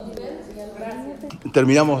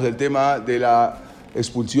terminamos el tema de la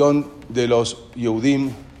expulsión de los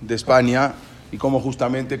Yehudim de España y cómo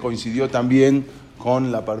justamente coincidió también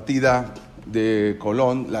con la partida de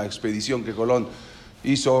Colón, la expedición que Colón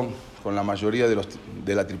hizo con la mayoría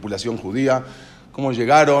de la tripulación judía, cómo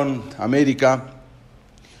llegaron a América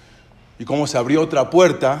y cómo se abrió otra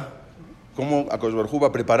puerta, cómo Akadosh Baruj Hu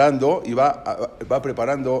va preparando y va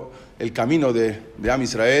preparando el camino de Am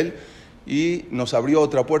Israel, y nos abrió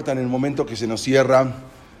otra puerta en el momento que se nos cierra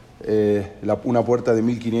una puerta de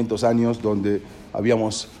 1500 años donde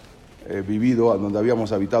habíamos vivido, donde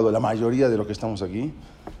habíamos habitado la mayoría de los que estamos aquí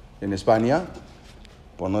en España,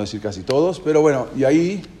 por no decir casi todos, pero bueno, y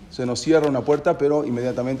ahí se nos cierra una puerta, pero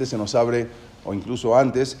inmediatamente se nos abre, o incluso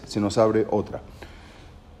antes, se nos abre otra.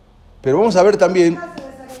 Pero vamos a ver también,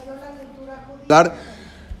 hablar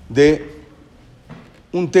de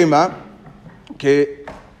un tema que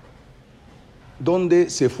donde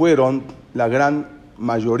se fueron la gran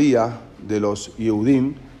mayoría de los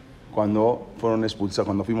Yehudim cuando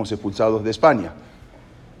fuimos expulsados de España.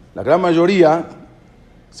 La gran mayoría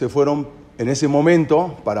se fueron en ese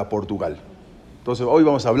momento para Portugal. Entonces hoy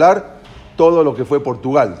vamos a hablar todo lo que fue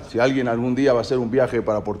Portugal. Si alguien algún día va a hacer un viaje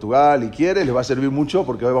para Portugal y quiere, les va a servir mucho,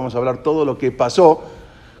 porque hoy vamos a hablar todo lo que pasó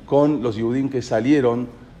con los Yehudim que salieron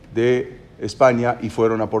de España y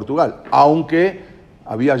fueron a Portugal. Aunque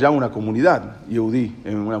había ya una comunidad Yehudí,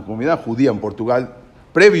 una comunidad judía en Portugal,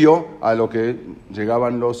 previo a lo que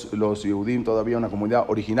llegaban los Yehudim, todavía una comunidad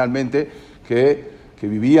originalmente que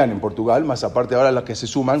vivían en Portugal, más aparte ahora las que se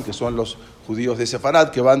suman, que son los judíos de Sefarad,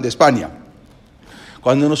 que van de España.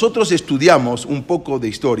 Cuando nosotros estudiamos un poco de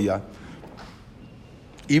historia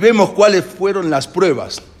y vemos cuáles fueron las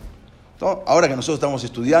pruebas, ¿no? Ahora que nosotros estamos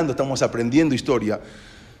estudiando, estamos aprendiendo historia,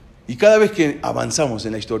 y cada vez que avanzamos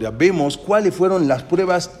en la historia, vemos cuáles fueron las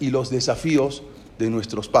pruebas y los desafíos de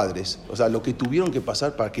nuestros padres. O sea, lo que tuvieron que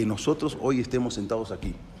pasar para que nosotros hoy estemos sentados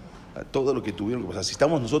aquí. Todo lo que tuvieron que pasar. Si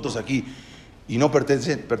estamos nosotros aquí y no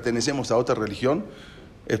pertenecemos a otra religión,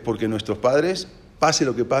 es porque nuestros padres, pase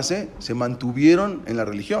lo que pase, se mantuvieron en la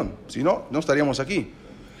religión. Si no, no estaríamos aquí.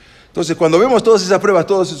 Entonces, cuando vemos todas esas pruebas,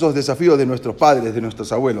 todos esos desafíos de nuestros padres, de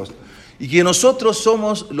nuestros abuelos, y que nosotros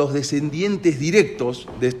somos los descendientes directos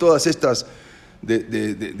de todas estas,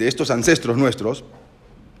 de estos ancestros nuestros,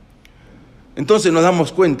 entonces nos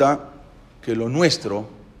damos cuenta que lo nuestro,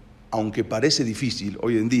 aunque parece difícil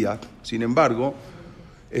hoy en día, sin embargo,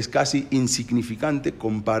 es casi insignificante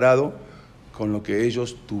comparado con lo que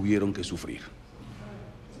ellos tuvieron que sufrir.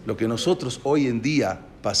 Lo que nosotros hoy en día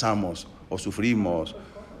pasamos o sufrimos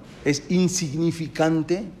es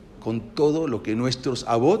insignificante con todo lo que nuestros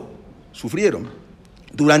abot sufrieron.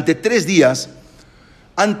 Durante 3 días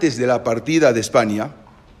antes de la partida de España,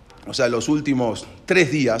 o sea, los últimos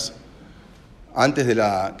 3 días antes de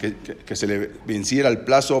que se le venciera el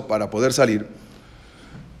plazo para poder salir,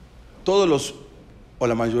 o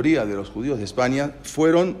la mayoría de los judíos de España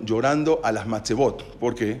fueron llorando a las matzebot,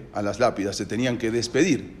 porque a las lápidas se tenían que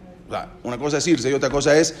despedir. O sea, una cosa es irse y otra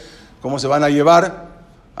cosa es cómo se van a llevar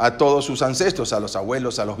a todos sus ancestros, a los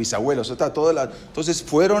abuelos, a los bisabuelos, entonces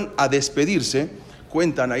fueron a despedirse.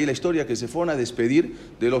 Cuentan ahí la historia que se fueron a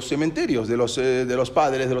despedir de los cementerios, de los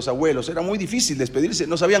padres, de los abuelos. Era muy difícil despedirse,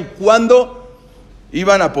 no sabían cuándo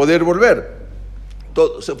iban a poder volver.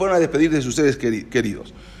 Se fueron a despedir de sus seres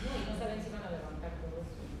queridos. No saben si van a levantar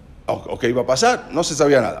todo eso. ¿O qué iba a pasar? No se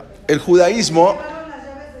sabía nada. El judaísmo...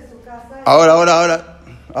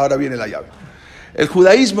 Ahora viene la llave. El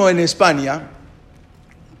judaísmo en España,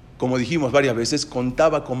 como dijimos varias veces,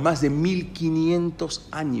 contaba con más de 1500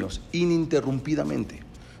 años ininterrumpidamente.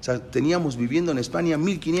 O sea, teníamos viviendo en España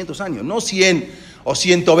 1500 años, no 100 o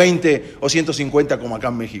 120 o 150 como acá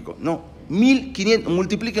en México. No, 1500,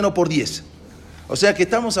 multiplíquenlo por 10. O sea que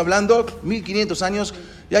estamos hablando, 1500 años,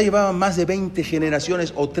 ya llevaban más de 20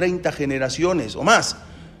 generaciones o 30 generaciones o más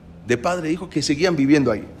de padre e hijo que seguían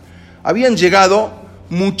viviendo ahí. Habían llegado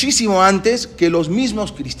muchísimo antes que los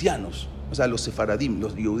mismos cristianos. O sea, los Sefaradim,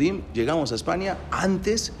 los Yehudim, llegamos a España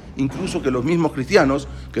antes incluso que los mismos cristianos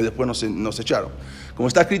que después nos echaron. Como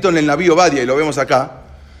está escrito en el Nabí Obadia, y lo vemos acá,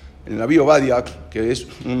 el Nabí Obadia, que es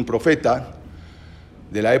un profeta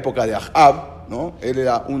de la época de Ahab, ¿no? Él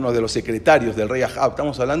era uno de los secretarios del rey Ahab.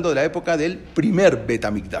 Estamos hablando de la época del primer Bet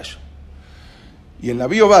Hamikdash. Y el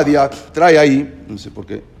Nabí Obadia trae ahí, no sé por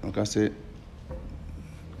qué, acá se...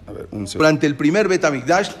 A ver, durante el primer Bet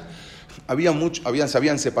Hamikdash se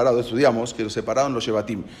habían separado, estudiamos que los separaron los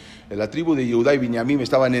Shevatim. La tribu de Judá y Binyamin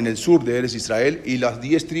estaban en el sur de Eretz Israel y las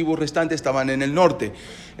 10 tribus restantes estaban en el norte.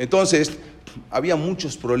 Entonces, había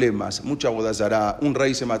muchos problemas, mucha bodazará, un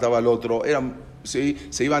rey se mataba al otro, se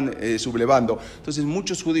iban sublevando. Entonces,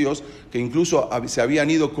 muchos judíos que incluso se habían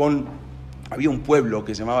ido había un pueblo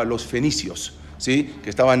que se llamaba los fenicios, ¿sí? Que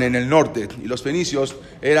estaban en el norte, y los fenicios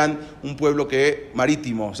eran un pueblo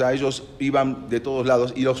marítimo, o sea, ellos iban de todos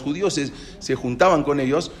lados, y los judíos se juntaban con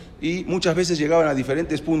ellos, y muchas veces llegaban a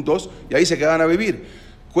diferentes puntos, y ahí se quedaban a vivir.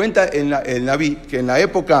 Cuenta el Naví, que en la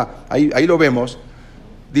época, ahí lo vemos,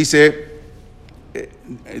 dice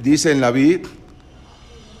el Naví,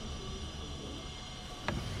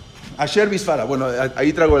 Asher Bisfara, bueno,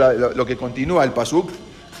 ahí traigo lo que continúa el Pasuk,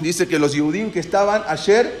 dice que los Yehudim que estaban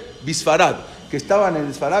Asher Bisfarad, que estaban en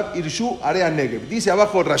el Sfarad, Irshu Area Negev. Dice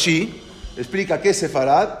abajo Rashi, explica qué es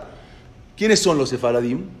Sefarad. ¿Quiénes son los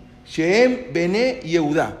Sefaradim? Sheem Bene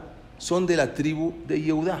Yehudá, son de la tribu de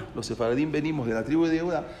Yehudá. Los Sefaradim venimos de la tribu de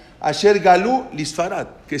Yehudá. Asher Galú Lisfarad,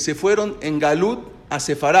 que se fueron en Galut a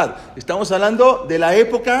Sefarad. Estamos hablando de la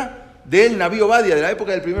época del Naví Obadia, de la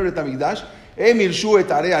época del primer Betamigdash. Emirshu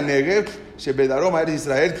et Area Negev, Shebedarom a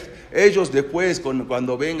Israel. Ellos después,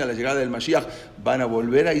 cuando venga la llegada del Mashiach, van a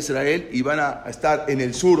volver a Israel y van a estar en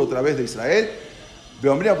el sur otra vez de Israel.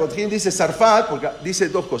 Beomria Potkin dice Sarfat, porque dice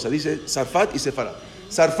dos cosas, dice Sarfat y Sefarad.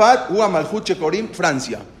 Sarfat, Ua Malchut Shekorim,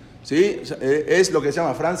 Francia, ¿sí? Es lo que se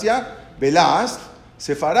llama Francia. Belaz,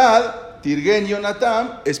 Sefarad, Tirgen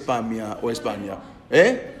Yonatam, España o España.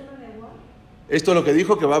 Esto es lo que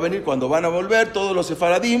dijo que va a venir cuando van a volver todos los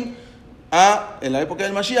Sefaradim en la época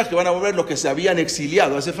del Mashiach, que van a volver los que se habían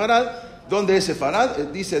exiliado a Sefarad. ¿Dónde es Sefarad?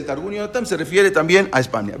 Dice el Targum Yonatam, se refiere también a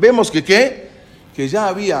España. Vemos que ya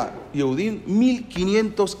había Yehudim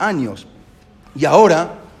 1500 años. Y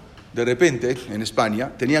ahora, de repente, en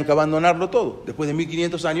España, tenían que abandonarlo todo. Después de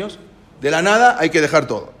 1500 años, de la nada hay que dejar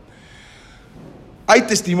todo. Hay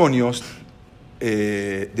testimonios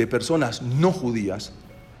de personas no judías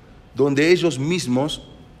donde ellos mismos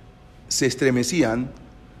se estremecían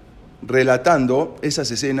relatando esas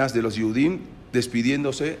escenas de los Yehudim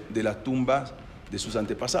despidiéndose de las tumbas de sus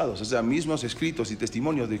antepasados. O sea, mismos escritos y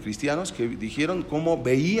testimonios de cristianos que dijeron cómo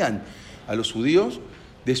veían a los judíos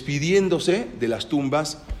despidiéndose de las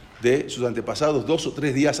tumbas de sus antepasados 2 o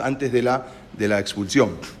 3 días antes de la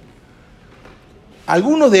expulsión.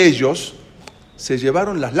 Algunos de ellos se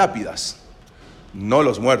llevaron las lápidas, no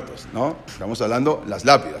los muertos, ¿no? Estamos hablando las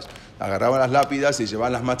lápidas. Agarraban las lápidas y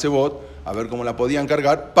llevaban las matzebot a ver cómo la podían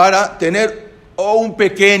cargar para tener un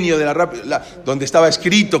pequeño de donde estaba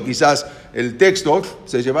escrito quizás el texto.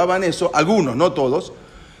 Se llevaban eso, algunos, no todos,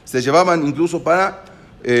 se llevaban incluso para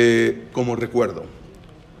como recuerdo.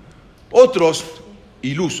 Otros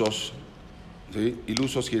ilusos, ¿sí?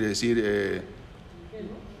 Ilusos quiere decir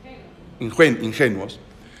ingenuos,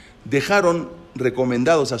 dejaron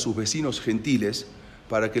recomendados a sus vecinos gentiles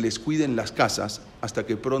para que les cuiden las casas hasta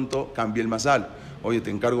que pronto cambie el masal. Oye, te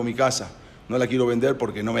encargo mi casa, no la quiero vender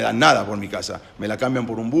porque no me dan nada por mi casa, me la cambian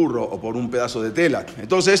por un burro o por un pedazo de tela.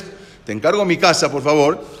 Entonces, te encargo mi casa, por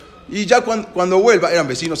favor, y ya cuando vuelva, eran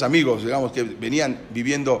vecinos amigos, digamos que venían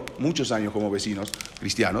viviendo muchos años como vecinos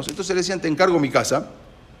cristianos, entonces le decían, te encargo mi casa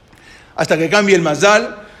hasta que cambie el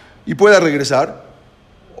masal y pueda regresar.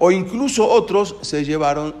 O incluso otros se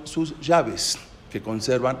llevaron sus llaves, que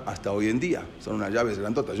conservan hasta hoy en día. Son unas llaves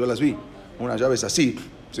grandotas, yo las vi, unas llaves así,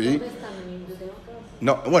 ¿sí? ¿Dónde están? ¿En el museo?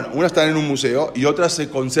 No, bueno, unas están en un museo y otras se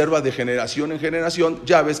conservan de generación en generación,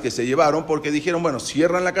 llaves que se llevaron porque dijeron, bueno,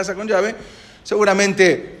 cierran la casa con llave,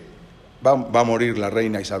 seguramente va a morir la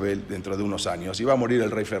reina Isabel dentro de unos años y va a morir el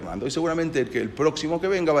rey Fernando, y seguramente que el próximo que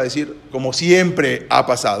venga va a decir, como siempre ha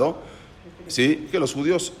pasado, ¿sí?, que los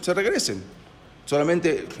judíos se regresen.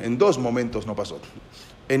 Solamente en 2 momentos no pasó.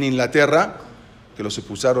 En Inglaterra, que los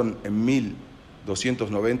expulsaron en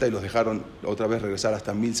 1290 y los dejaron otra vez regresar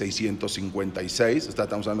hasta 1656,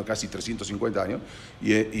 estamos hablando casi 350 años,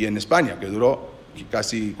 y en España, que duró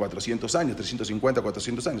casi 400 años, 350,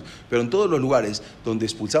 400 años. Pero en todos los lugares donde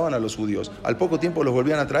expulsaban a los judíos, al poco tiempo los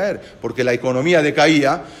volvían a traer, porque la economía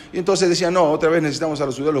decaía, y entonces decían, no, otra vez necesitamos a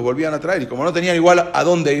los judíos, los volvían a traer, y como no tenían igual a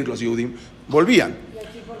dónde ir los judíos, volvían.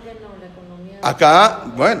 Acá,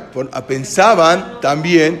 bueno, pensaban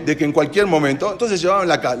también de que en cualquier momento, entonces llevaban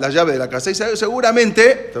la llave de la casa y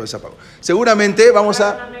seguramente vamos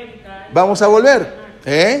a volver.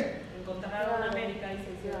 Encontraron América y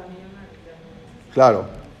se hicieron millonarios. Claro.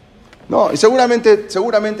 No, y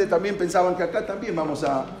seguramente también pensaban que acá también vamos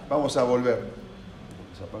a volver. Vamos a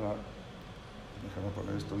apagar. Déjame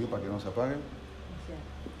poner esto bien para que no se apague.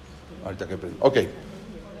 Ahorita que prendo. Ok.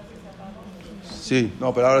 Sí,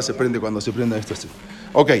 no, pero ahora se prende cuando se prenda esto. Sí.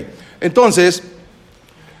 Ok, entonces,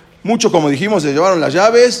 muchos, como dijimos, se llevaron las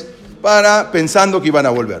llaves pensando que iban a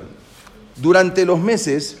volver. Durante los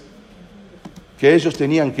meses que ellos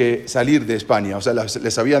tenían que salir de España, o sea,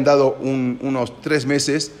 les habían dado unos 3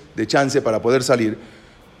 meses de chance para poder salir,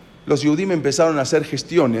 los Yehudim empezaron a hacer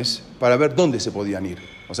gestiones para ver dónde se podían ir.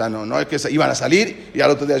 O sea, no es que iban a salir y al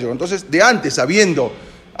otro día llegó. Entonces, de antes, sabiendo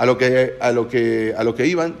a lo que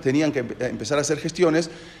iban, tenían que empezar a hacer gestiones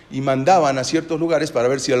y mandaban a ciertos lugares para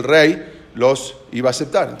ver si el rey los iba a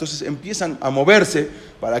aceptar. Entonces empiezan a moverse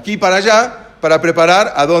para aquí y para allá para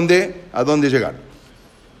preparar a dónde llegar.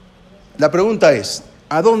 La pregunta es,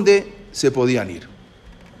 ¿a dónde se podían ir?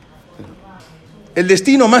 El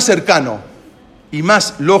destino más cercano y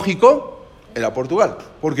más lógico era Portugal.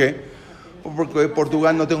 ¿Por qué? Porque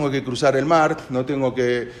Portugal no tengo que cruzar el mar,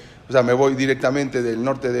 me voy directamente del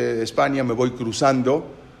norte de España, me voy cruzando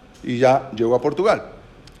y ya llego a Portugal.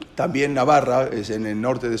 También Navarra es en el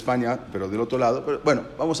norte de España, pero del otro lado. Pero bueno,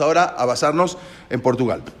 vamos ahora a basarnos en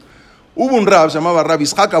Portugal. Hubo un rab, se llamaba Rab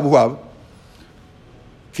Ishaq Abu Wahab,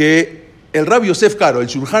 que el Rab Yosef Karo, el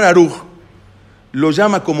Shulchan Aruch, lo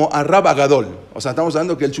llama como Arab Agadol. O sea, estamos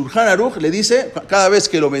hablando que el Shulchan Aruch le dice, cada vez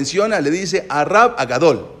que lo menciona, le dice Arab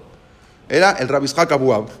Agadol. Era el Rab Ishaq Abu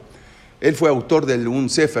Wahab. Él fue autor de un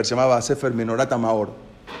sefer, se llamaba Sefer Menorat Maor,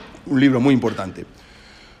 un libro muy importante.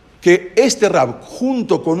 Que este rab,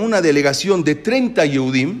 junto con una delegación de 30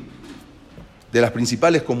 Yehudim, de las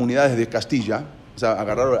principales comunidades de Castilla, o sea,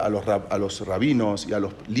 agarraron a los rabinos y a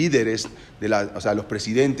los líderes, a los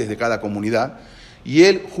presidentes de cada comunidad, y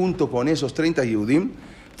él, junto con esos 30 Yehudim,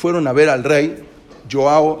 fueron a ver al rey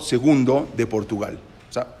Joao II de Portugal.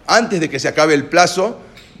 O sea, antes de que se acabe el plazo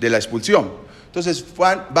de la expulsión. Entonces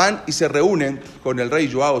van y se reúnen con el rey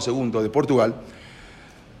Joao II de Portugal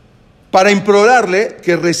para implorarle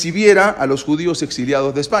que recibiera a los judíos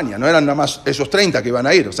exiliados de España. No eran nada más esos 30 que iban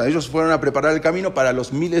a ir, o sea, ellos fueron a preparar el camino para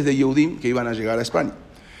los miles de Yehudim que iban a llegar a España.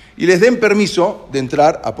 Y les den permiso de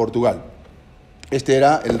entrar a Portugal. Este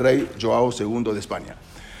era el rey Joao II de España.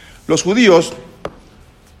 Los judíos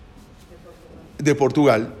de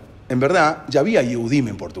Portugal, en verdad, ya había Yehudim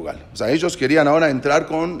en Portugal. O sea, ellos querían ahora entrar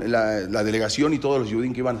con la delegación y todos los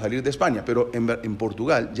Yehudim que iban a salir de España. Pero en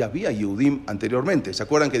Portugal ya había Yehudim anteriormente. ¿Se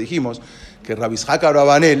acuerdan que dijimos que Rabbi Ishaq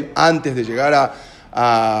Abravanel, antes de llegar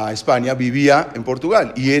a España, vivía en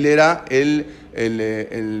Portugal? Y él era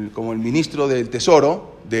como el ministro del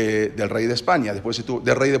tesoro del rey de España. Después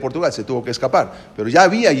del rey de Portugal se tuvo que escapar. Pero ya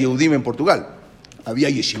había Yehudim en Portugal.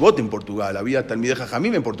 Había yeshivot en Portugal, había Talmidei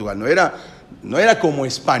Jajamim en Portugal. No era como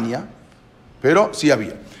España, pero sí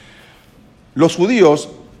había. Los judíos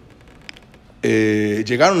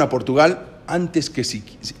llegaron a Portugal antes que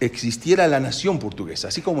existiera la nación portuguesa.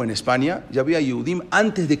 Así como en España ya había Yehudim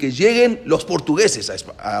antes de que lleguen los portugueses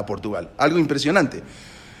a Portugal. Algo impresionante.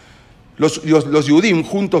 Los Yehudim,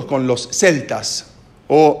 juntos con los celtas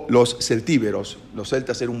o los celtíberos, los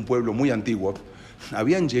celtas eran un pueblo muy antiguo,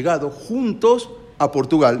 habían llegado juntos a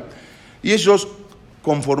Portugal y ellos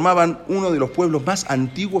conformaban uno de los pueblos más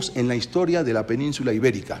antiguos en la historia de la península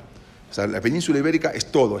ibérica. O sea, la península ibérica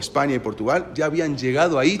es todo, España y Portugal ya habían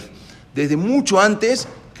llegado ahí desde mucho antes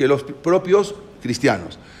que los propios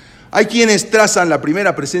cristianos. Hay quienes trazan la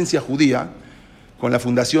primera presencia judía con la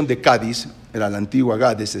fundación de Cádiz, era la antigua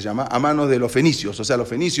Gades se llama, a manos de los fenicios. O sea, los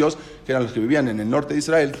fenicios, que eran los que vivían en el norte de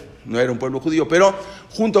Israel, no era un pueblo judío, pero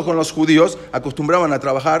junto con los judíos acostumbraban a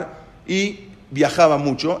trabajar y viajaban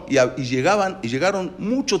mucho y llegaron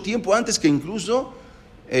mucho tiempo antes que incluso,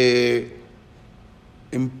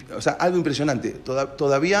 algo impresionante,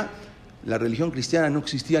 todavía la religión cristiana no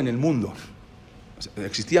existía en el mundo. O sea,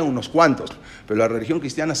 existían unos cuantos, pero la religión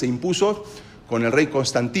cristiana se impuso con el rey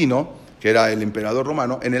Constantino, que era el emperador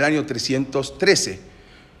romano, en el año 313.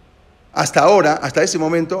 Hasta ese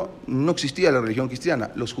momento, no existía la religión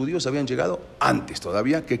cristiana. Los judíos habían llegado antes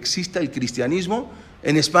todavía que exista el cristianismo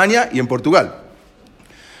en España y en Portugal.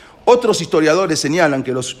 Otros historiadores señalan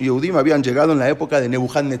que los Yehudim habían llegado en la época de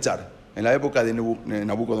Nebuchadnezzar, en la época de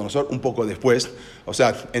Nabucodonosor, un poco después, o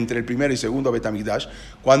sea, entre el primero y segundo Bet Hamikdash,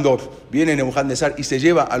 cuando viene Nebuchadnezzar y se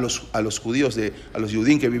lleva a los judíos, a los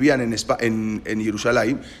Yehudim que vivían en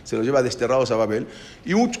Jerusalén, se los lleva desterrados a Babel,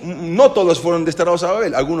 y no todos fueron desterrados a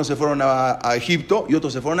Babel, algunos se fueron a Egipto y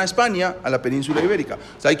otros se fueron a España, a la península ibérica.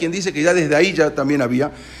 O sea, hay quien dice que ya desde ahí ya también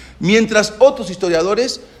había, mientras otros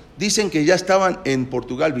historiadores dicen que ya estaban en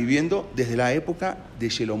Portugal viviendo desde la época de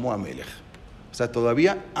Shelomo Amelech. O sea,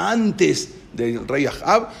 todavía antes del rey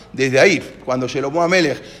Ahab, desde ahí, cuando Shelomo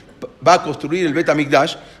Amelech va a construir el Bet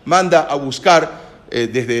Hamikdash, manda a buscar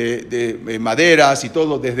desde maderas y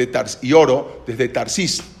todo, y oro, desde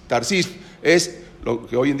Tarsis, es lo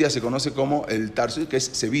que hoy en día se conoce como el Tarso, que es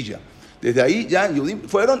Sevilla. Desde ahí ya Yehudim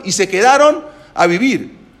fueron y se quedaron a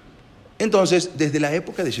vivir. Entonces, desde la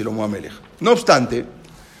época de Shlomo Amelech. No obstante,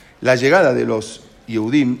 la llegada de los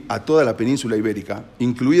Yehudim a toda la península ibérica,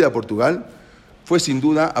 incluida Portugal, fue sin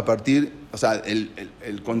duda a partir, o sea,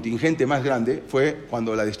 el contingente más grande fue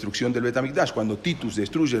cuando la destrucción del Bet HaMikdash, cuando Titus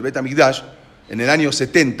destruye el Bet HaMikdash, en el año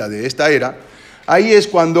 70 de esta era. Ahí es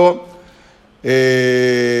cuando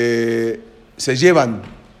se llevan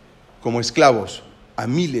como esclavos a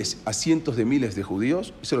miles, a cientos de miles de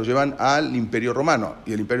judíos y se los llevan al Imperio Romano.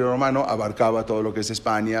 Y el Imperio Romano abarcaba todo lo que es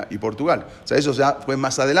España y Portugal. O sea, eso ya fue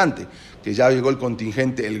más adelante, que ya llegó el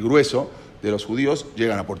contingente, el grueso de los judíos,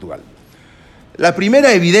 llegan a Portugal. La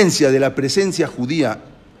primera evidencia de la presencia judía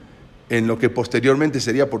en lo que posteriormente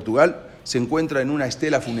sería Portugal se encuentra en una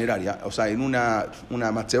estela funeraria, o sea, en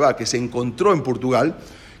una matzebá que se encontró en Portugal,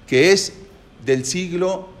 que es del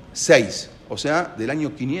siglo VI, o sea, del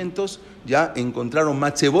año 500, ya encontraron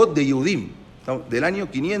matzebot de Yehudim, del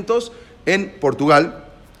año 500 en Portugal,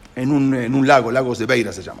 en un lago, Lagos de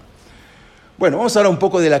Beira se llama. Bueno, vamos a hablar un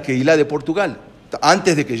poco de la Kehilá de Portugal.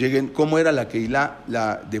 Antes de que lleguen, ¿cómo era la Kehilá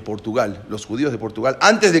de Portugal, los judíos de Portugal,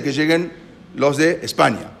 antes de que lleguen los de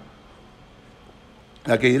España?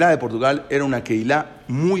 La Kehilá de Portugal era una Kehilá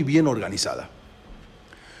muy bien organizada.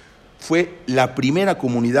 Fue la primera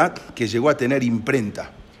comunidad que llegó a tener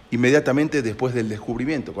imprenta inmediatamente después del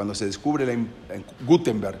descubrimiento. Cuando se descubre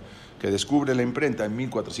Gutenberg, que descubre la imprenta en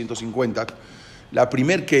 1450, la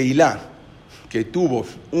primer Kehilá que tuvo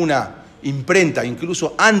una imprenta,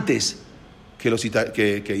 incluso antes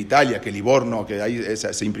que Italia, que Livorno, que ahí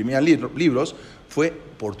se imprimían libros, fue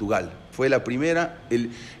Portugal. Fue la primera,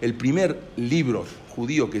 el primer libro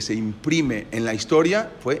judío que se imprime en la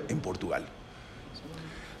historia fue en Portugal.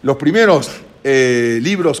 Los primeros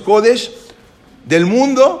libros Kodesh del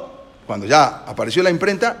mundo, cuando ya apareció la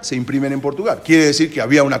imprenta, se imprimen en Portugal. Quiere decir que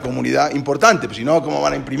había una comunidad importante, pues si no, ¿cómo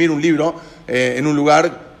van a imprimir un libro en un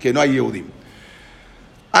lugar que no hay Yehudim?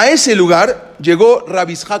 A ese lugar llegó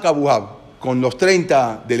Rabbi Yitzhak Abuhab con los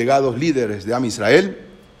 30 delegados líderes de Am Israel.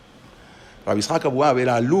 Rabbi Yitzhak Abuhab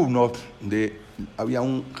era alumno había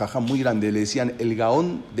un jajam muy grande, le decían el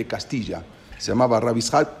Gaón de Castilla, se llamaba Rabbi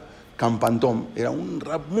Yitzhak Campantón, era un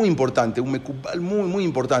rab muy importante, un mecubal muy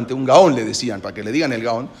importante, un Gaón le decían, para que le digan el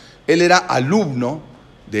Gaón. Él era alumno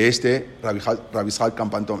de este Rabbi Yitzhak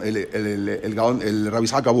Campantón, el Gaón, el Rabbi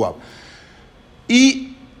Yitzhak Abuhab.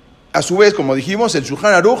 Y a su vez, como dijimos, el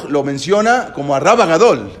Shulchan Aruch lo menciona como a Rab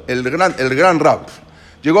Agadol, el gran Rab.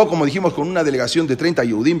 Llegó, como dijimos, con una delegación de 30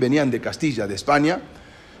 Yehudim, venían de Castilla, de España,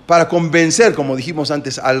 para convencer, como dijimos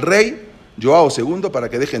antes, al rey Joao II para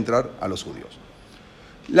que deje entrar a los judíos.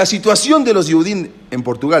 La situación de los Yehudim en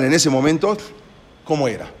Portugal en ese momento, ¿cómo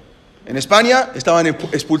era? En España estaban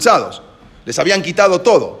expulsados, les habían quitado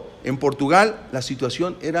todo. En Portugal la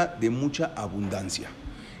situación era de mucha abundancia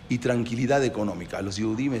y tranquilidad económica. Los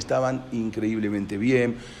Yehudim estaban increíblemente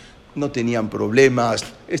bien, no tenían problemas,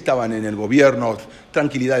 estaban en el gobierno,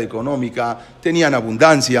 tranquilidad económica, tenían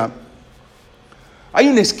abundancia. Hay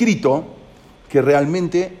un escrito que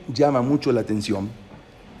realmente llama mucho la atención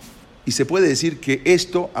y se puede decir que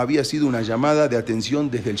esto había sido una llamada de atención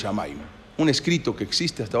desde el Shamaim. Un escrito que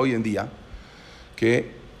existe hasta hoy en día,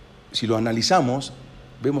 que si lo analizamos,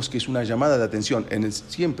 vemos que es una llamada de atención.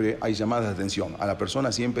 Siempre hay llamadas de atención. A la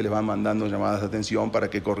persona siempre le van mandando llamadas de atención para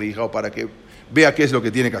que corrija o para que vea qué es lo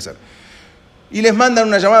que tiene que hacer. Y les mandan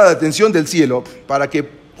una llamada de atención del cielo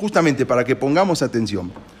justamente para que pongamos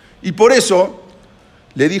atención. Y por eso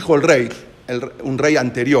le dijo el rey, un rey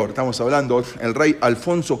anterior, estamos hablando, el rey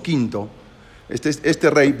Alfonso V. Este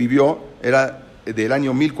rey era del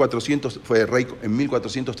año 1400, fue rey en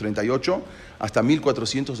 1438 hasta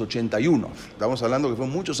 1481. Estamos hablando que fue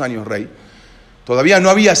muchos años rey. Todavía no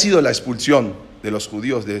había sido la expulsión de los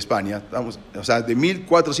judíos de España, o sea, de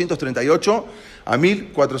 1438 a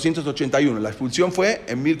 1481. La expulsión fue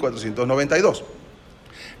en 1492.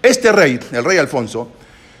 Este rey, el rey Alfonso,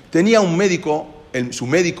 tenía un médico, su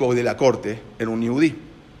médico de la corte era un yehudí.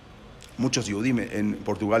 Muchos yehudí en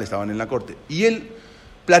Portugal estaban en la corte. Y él,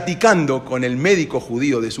 platicando con el médico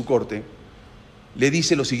judío de su corte, le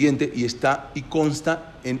dice lo siguiente, y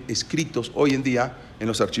consta en escritos hoy en día en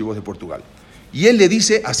los archivos de Portugal. Y él le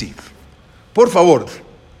dice así: por favor,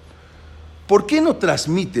 ¿por qué no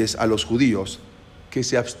transmites a los judíos que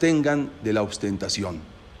se abstengan de la ostentación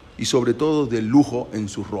y sobre todo del lujo en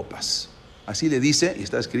sus ropas? Así le dice, y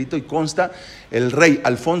está escrito y consta, el rey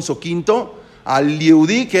Alfonso V al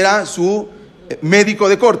yehudí que era su médico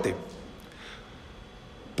de corte.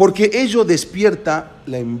 Porque ello despierta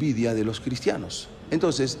la envidia de los cristianos.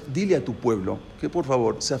 Entonces, dile a tu pueblo que por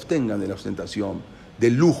favor se abstengan de la ostentación,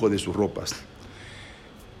 del lujo de sus ropas.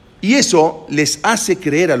 Y eso les hace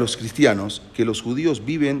creer a los cristianos que los judíos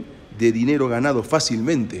viven de dinero ganado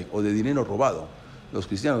fácilmente o de dinero robado. Los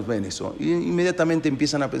cristianos ven eso y inmediatamente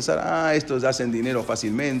empiezan a pensar, estos hacen dinero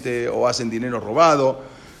fácilmente o hacen dinero robado.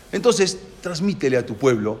 Entonces, transmítele a tu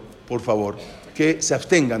pueblo, por favor, que se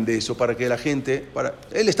abstengan de eso para que la gente,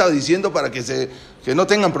 él estaba diciendo para que no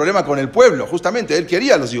tengan problema con el pueblo, justamente, él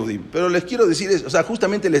quería a los Yehudim, pero les quiero decir eso,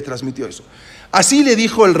 justamente les transmitió eso. Así le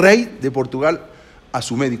dijo el rey de Portugal a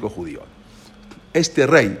su médico judío. Este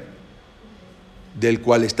rey, del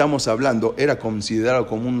cual estamos hablando, era considerado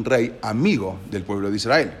como un rey amigo del pueblo de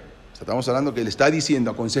Israel. Estamos hablando que le está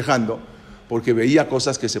diciendo, aconsejando, porque veía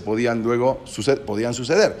cosas que podían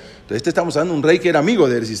suceder. Entonces estamos hablando de un rey que era amigo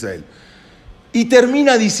de Israel. Y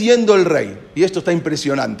termina diciendo el rey, y esto está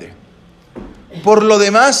impresionante: por lo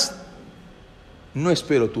demás, no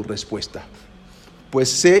espero tu respuesta, pues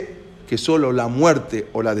sé que solo la muerte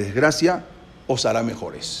o la desgracia os hará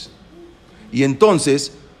mejores. Y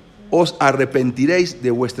entonces os arrepentiréis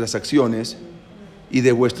de vuestras acciones y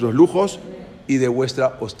de vuestros lujos y de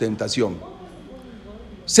vuestra ostentación.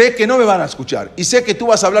 Sé que no me van a escuchar y sé que tú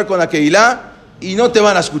vas a hablar con la Kehilá y no te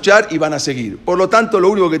van a escuchar y van a seguir. Por lo tanto, lo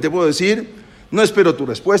único que te puedo decir, no espero tu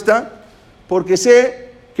respuesta, porque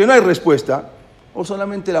sé que no hay respuesta, o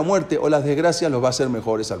solamente la muerte o las desgracias los va a hacer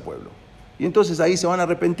mejores al pueblo. Y entonces ahí se van a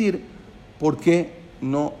arrepentir porque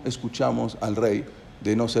no escuchamos al rey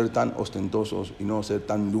de no ser tan ostentosos y no hacer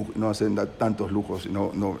tantos lujos,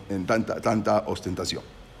 en tanta ostentación.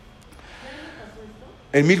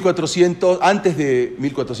 En 1400, antes de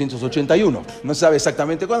 1481, no se sabe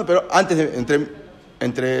exactamente cuándo, pero antes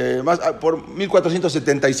por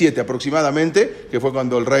 1477 aproximadamente, que fue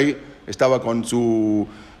cuando el rey estaba con su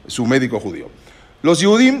médico judío. Los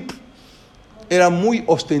Yehudim eran muy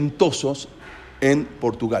ostentosos en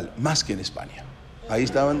Portugal, más que en España. Ahí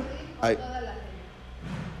estaban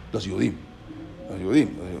los Yehudim.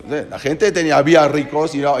 La gente había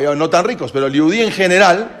ricos y no tan ricos, pero el Yehudí en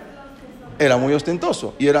general era muy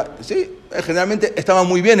ostentoso y generalmente estaba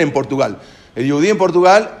muy bien en Portugal. El Yehudí en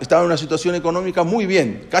Portugal estaba en una situación económica muy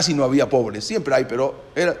bien, casi no había pobres, siempre hay, pero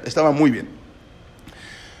estaba muy bien.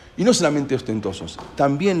 Y no solamente ostentosos,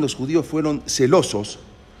 también los judíos fueron celosos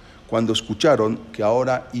cuando escucharon que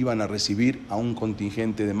ahora iban a recibir a un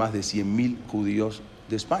contingente de más de 100.000 judíos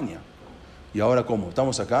de España. Y ahora, ¿cómo?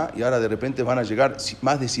 Estamos acá y ahora de repente van a llegar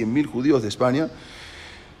más de 100.000 judíos de España,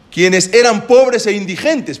 quienes eran pobres e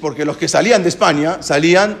indigentes, porque los que salían de España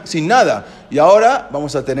salían sin nada. Y ahora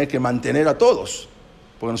vamos a tener que mantener a todos,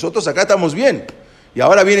 porque nosotros acá estamos bien. Y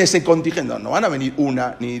ahora viene ese contingente, no van a venir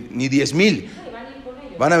una ni 10.000,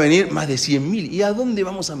 van a venir más de 100.000. ¿Y a dónde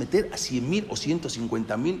vamos a meter a 100.000 o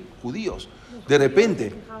 150.000 judíos? De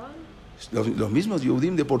repente, los mismos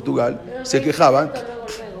Yehudim de Portugal se quejaban.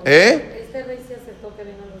 Este rey se aceptó que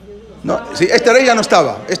vengan los judíos. No, sí, este rey ya no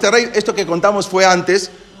estaba. Este rey, esto que contamos fue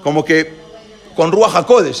antes, como que con Ruach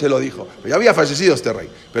HaKodesh se lo dijo. Ya había fallecido este rey.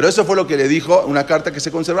 Pero eso fue lo que le dijo, una carta que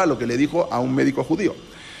se conserva, lo que le dijo a un médico judío.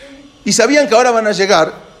 Y sabían que ahora van a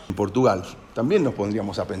llegar en Portugal. También nos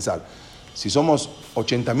pondríamos a pensar, si somos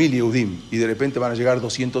 80.000 Yehudim y de repente van a llegar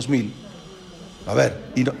 200.000, a ver,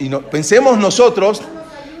 pensemos nosotros,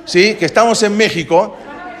 ¿sí?, que estamos en México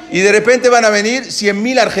y de repente van a venir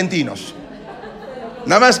 100.000 argentinos.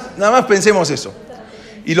 Nada más pensemos eso.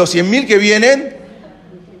 Y los 100.000 que vienen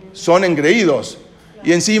son engreídos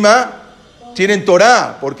y encima tienen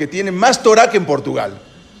Torá, porque tienen más Torá que en Portugal,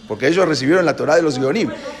 porque ellos recibieron la Torá de los Yehudim.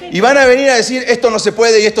 Y van a venir a decir, esto no se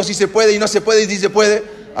puede y esto sí se puede y no se puede y sí se puede.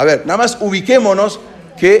 A ver, nada más ubiquémonos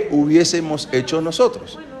qué hubiésemos hecho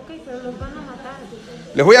nosotros. Bueno, ok, pero los van a matar.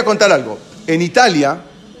 Les voy a contar algo. En Italia,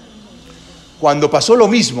 cuando pasó lo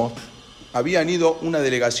mismo, habían ido una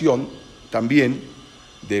delegación también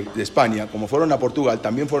de España, como fueron a Portugal,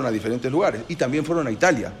 también fueron a diferentes lugares y también fueron a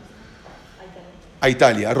Italia.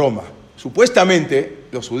 A Roma. Supuestamente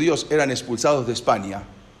los judíos eran expulsados de España.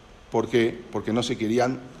 ¿Por qué? Porque no se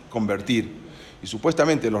querían convertir. Y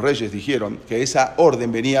supuestamente los reyes dijeron que esa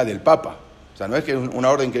orden venía del Papa. O sea, no es que es una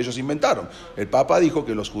orden que ellos inventaron. El Papa dijo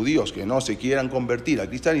que los judíos que no se quieran convertir al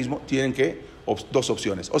cristianismo tienen dos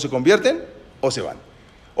opciones. O se convierten o se van.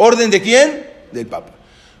 ¿Orden de quién? Del Papa.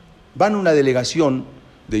 Van una delegación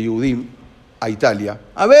de Yehudim a Italia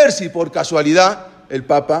a ver si por casualidad el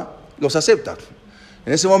Papa los acepta.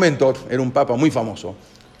 En ese momento era un Papa muy famoso,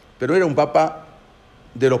 pero era un Papa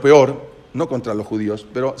de lo peor, no contra los judíos,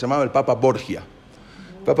 pero se llamaba el Papa Borgia.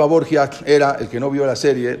 El Papa Borgia era, el que no vio la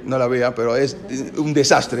serie, no la vea, pero es un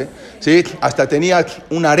desastre, ¿sí? Hasta tenía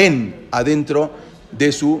un harén adentro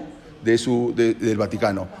de su del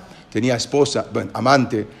Vaticano. Tenía esposa, bueno,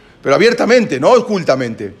 amante, pero abiertamente, no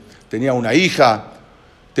ocultamente. Tenía una hija,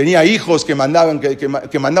 tenía hijos que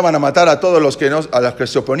mandaban a matar a todos los a los que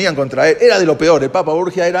se oponían contra él. Era de lo peor, el Papa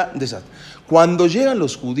Borgia era un desastre. Cuando llegan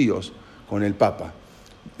los judíos con el Papa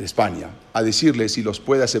de España a decirle si los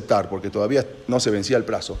puede aceptar, porque todavía no se vencía el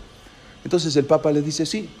plazo, entonces el Papa les dice,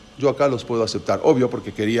 sí, yo acá los puedo aceptar. Obvio,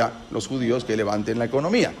 porque quería los judíos que levanten la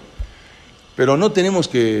economía. Pero no tenemos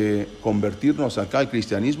que convertirnos acá al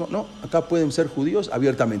cristianismo. No, acá pueden ser judíos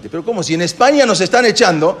abiertamente. Pero como si en España nos están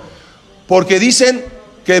echando porque dicen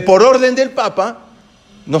que por orden del Papa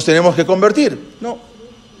nos tenemos que convertir. No,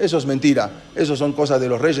 eso es mentira. Eso son cosas de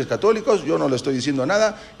los reyes católicos. Yo no le estoy diciendo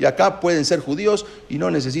nada. Y acá pueden ser judíos y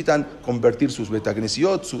no necesitan convertir sus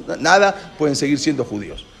betacnesiot, nada. Pueden seguir siendo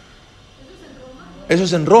judíos. Eso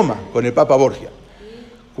es en Roma, con el Papa Borgia.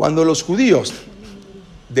 Cuando los judíos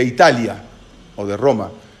de Italia o de Roma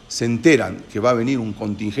se enteran que va a venir un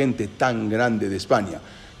contingente tan grande de España,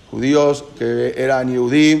 judíos que eran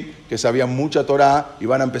Yehudim, que sabían mucha Torá y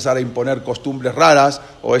van a empezar a imponer costumbres raras,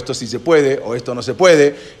 o esto sí se puede, o esto no se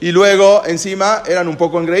puede, y luego encima eran un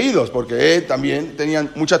poco engreídos, porque también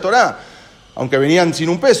tenían mucha Torá, aunque venían sin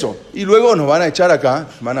un peso, y luego nos van a echar acá,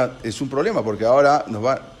 es un problema, porque ahora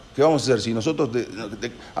 ¿qué vamos a hacer? Si nosotros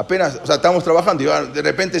apenas, estamos trabajando y de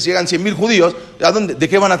repente llegan 100.000 judíos, ¿de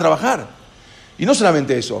qué van a trabajar? Y no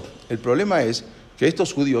solamente eso, el problema es que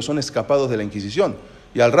estos judíos son escapados de la Inquisición.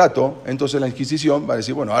 Y al rato, entonces la Inquisición va a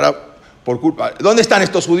decir, bueno, ahora por culpa, ¿dónde están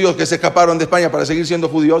estos judíos que se escaparon de España para seguir siendo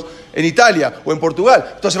judíos? En Italia o en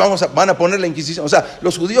Portugal. Entonces van a poner la Inquisición. O sea,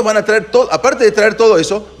 los judíos van a traer todo, aparte de traer todo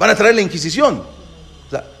eso, van a traer la Inquisición. O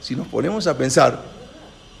sea, si nos ponemos a pensar,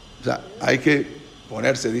 hay que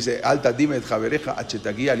ponerse, dice, alta dimet javereja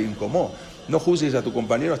achetaqui al incomó. No juzgues a tu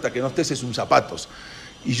compañero hasta que no estés en sus zapatos.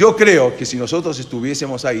 Y yo creo que si nosotros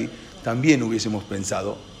estuviésemos ahí, también hubiésemos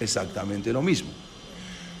pensado exactamente lo mismo.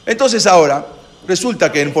 Entonces ahora,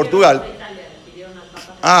 resulta que en Portugal...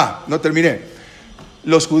 no terminé.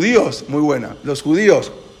 Los judíos, muy buena, los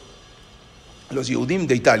Yehudim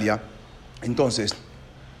de Italia, entonces,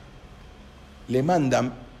 le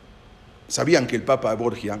mandan, sabían que el Papa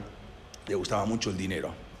Borgia le gustaba mucho el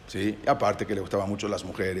dinero, ¿sí? Y aparte que le gustaban mucho las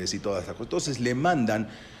mujeres y todas esas cosas. Entonces le mandan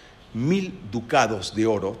 1.000 ducados de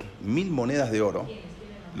oro, 1.000 monedas de oro,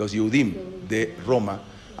 los Yehudim de Roma,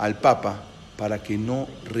 al Papa, para que no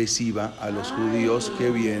reciba a los judíos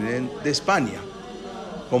que vienen de España.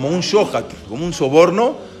 Como un shohat, como un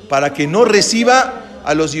soborno, para que no reciba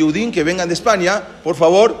a los Yehudim que vengan de España. Por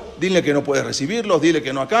favor, dile que no puedes recibirlos, dile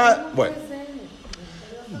que no acá. Bueno.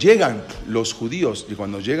 Llegan los judíos y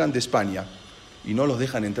cuando llegan de España y no los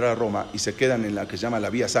dejan entrar a Roma y se quedan en la que se llama la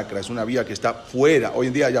vía sacra, es una vía que está fuera, hoy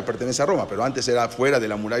en día ya pertenece a Roma, pero antes era fuera de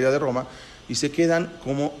la muralla de Roma, y se quedan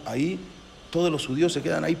como ahí, todos los judíos se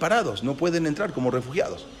quedan ahí parados, no pueden entrar como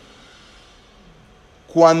refugiados.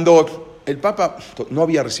 Cuando el Papa no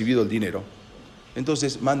había recibido el dinero,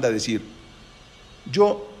 entonces manda a decir,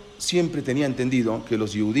 yo siempre tenía entendido que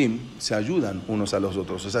los Yehudim se ayudan unos a los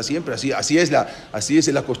otros. O sea, siempre así es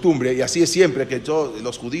la costumbre, y así es siempre, que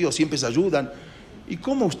los judíos siempre se ayudan. ¿Y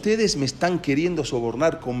cómo ustedes me están queriendo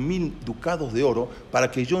sobornar con 1.000 ducados de oro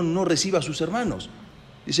para que yo no reciba a sus hermanos?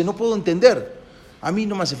 Dice, no puedo entender. A mí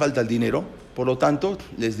no me hace falta el dinero, por lo tanto,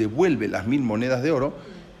 les devuelve las 1.000 monedas de oro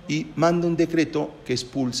y manda un decreto que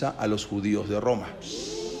expulsa a los judíos de Roma.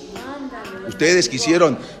 Ustedes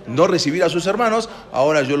quisieron no recibir a sus hermanos,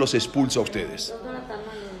 ahora yo los expulso a ustedes.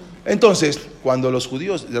 Entonces, cuando los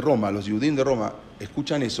judíos de Roma, los Yehudim de Roma,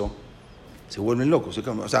 escuchan eso, se vuelven locos.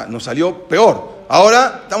 O sea, nos salió peor.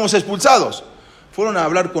 Ahora estamos expulsados. Fueron a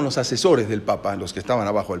hablar con los asesores del Papa, los que estaban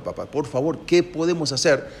abajo del Papa. Por favor, ¿qué podemos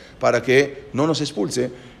hacer para que no nos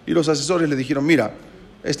expulse? Y los asesores le dijeron, mira,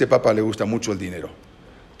 a este Papa le gusta mucho el dinero.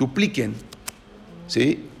 Dupliquen.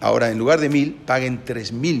 ¿Sí? Ahora, en lugar de 1.000, paguen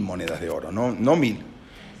 3.000 monedas de oro, no 1.000.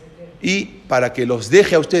 Y para que los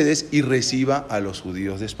deje a ustedes y reciba a los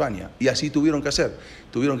judíos de España. Y así tuvieron que hacer.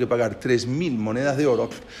 Tuvieron que pagar 3.000 monedas de oro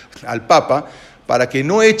al Papa para que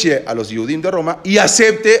no eche a los Yehudim de Roma y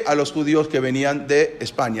acepte a los judíos que venían de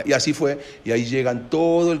España. Y así fue. Y ahí llegan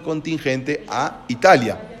todo el contingente a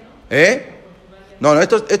Italia. No,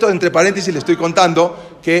 esto entre paréntesis le estoy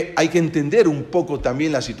contando que hay que entender un poco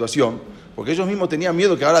también la situación. Porque ellos mismos tenían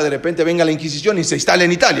miedo que ahora de repente venga la Inquisición y se instale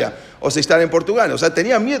en Italia o se instale en Portugal. O sea,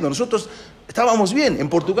 tenían miedo. Nosotros estábamos bien. En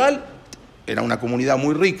Portugal era una comunidad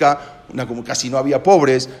muy rica, casi no había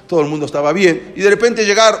pobres, todo el mundo estaba bien. Y de repente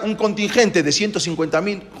llegar un contingente de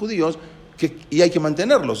 150.000 judíos y hay que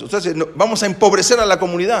mantenerlos. Entonces vamos a empobrecer a la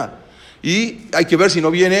comunidad. Y hay que ver si no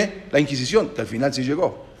viene la Inquisición, que al final sí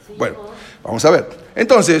llegó. Bueno, vamos a ver.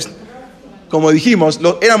 Entonces, como dijimos,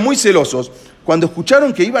 eran muy celosos. Cuando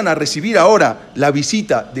escucharon que iban a recibir ahora la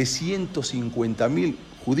visita de 150.000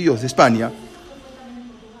 judíos de España,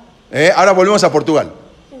 ahora volvemos a Portugal.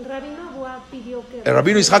 El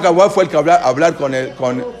rabino Isaac Abuab fue el que hablar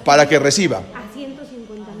para que reciba. ¿A 150.000?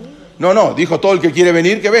 No, dijo todo el que quiere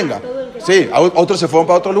venir que venga. Sí, otros se fueron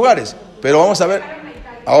para otros lugares. Pero vamos a ver.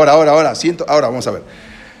 Ahora vamos a ver.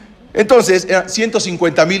 Entonces, eran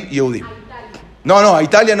 150.000 Yehudim. No, a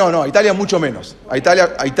Italia no, a Italia mucho menos. A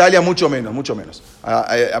Italia mucho menos.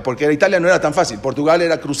 Porque a Italia no era tan fácil. Portugal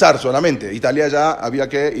era cruzar solamente. Italia ya había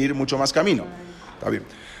que ir mucho más camino. Está bien.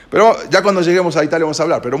 Pero ya cuando lleguemos a Italia vamos a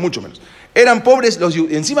hablar, pero mucho menos. Eran pobres,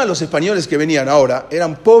 encima los españoles que venían ahora,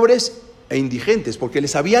 eran pobres e indigentes, porque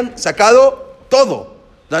les habían sacado todo.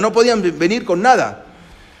 O sea, no podían venir con nada.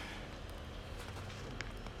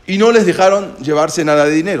 Y no les dejaron llevarse nada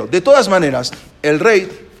de dinero. De todas maneras, el rey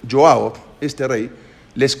Joao, este rey,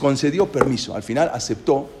 les concedió permiso. Al final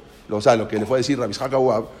aceptó, lo que le fue a decir Rabbi Isaac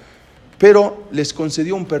Abuab, pero les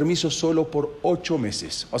concedió un permiso solo por 8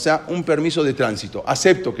 meses. O sea, un permiso de tránsito.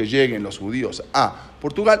 Acepto que lleguen los judíos a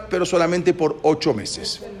Portugal, pero solamente por 8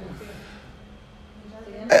 meses.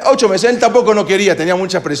 8 meses, él tampoco no quería, tenía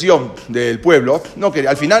mucha presión del pueblo. No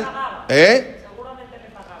quería, al final,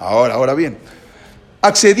 Ahora bien,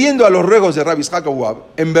 accediendo a los ruegos de Rabbi Isaac Abuab,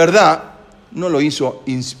 en verdad no lo hizo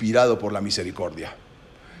inspirado por la misericordia,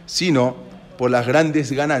 sino por las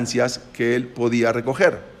grandes ganancias que él podía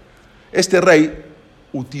recoger. Este rey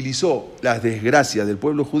utilizó las desgracias del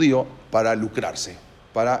pueblo judío para lucrarse,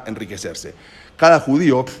 para enriquecerse. Cada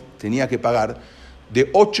judío tenía que pagar de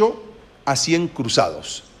 8 a 100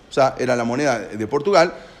 cruzados. O sea, era la moneda de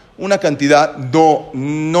Portugal, una cantidad no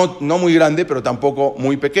muy grande, pero tampoco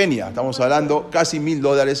muy pequeña. Estamos hablando casi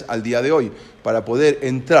 $1.000 al día de hoy. Para poder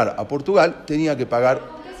entrar a Portugal tenía que pagar...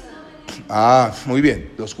 muy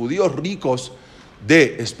bien. Los judíos ricos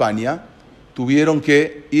de España tuvieron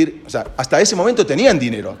que ir, o sea, hasta ese momento tenían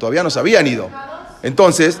dinero, todavía no se habían ido.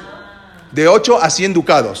 Entonces, de 8 a 100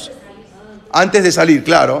 ducados, antes de salir,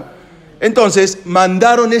 claro. Entonces,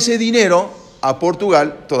 mandaron ese dinero a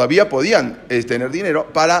Portugal, todavía podían tener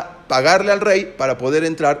dinero, para pagarle al rey, para poder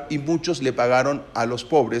entrar, y muchos le pagaron a los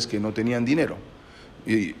pobres que no tenían dinero.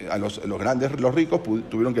 Y a los grandes, los ricos,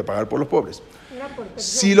 tuvieron que pagar por los pobres.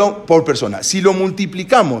 Por persona. Si lo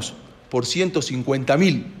multiplicamos por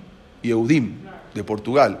 150.000 Yehudim de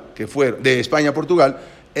Portugal, que fue de España a Portugal,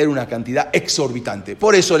 era una cantidad exorbitante.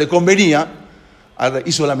 Por eso le convenía al rey,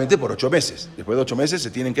 y solamente por 8 meses. Después de 8 meses se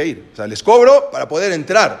tienen que ir. O sea, les cobro para poder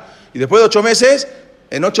entrar. Y después de 8 meses,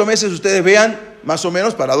 en 8 meses ustedes vean más o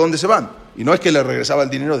menos para dónde se van. Y no es que le regresaba el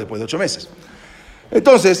dinero después de 8 meses.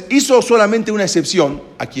 Entonces, hizo solamente una excepción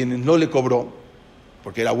a quienes no le cobró,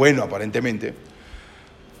 porque era bueno aparentemente,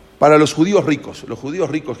 para los judíos ricos. Los judíos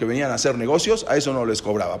ricos que venían a hacer negocios, a eso no les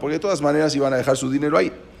cobraba, porque de todas maneras iban a dejar su dinero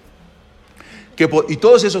ahí. Y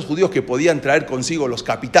todos esos judíos que podían traer consigo los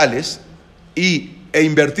capitales e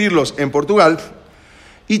invertirlos en Portugal.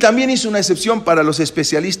 Y también hizo una excepción para los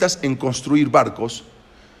especialistas en construir barcos,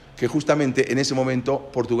 que justamente en ese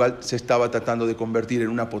momento Portugal se estaba tratando de convertir en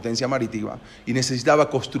una potencia marítima y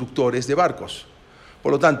necesitaba constructores de barcos.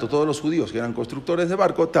 Por lo tanto, todos los judíos que eran constructores de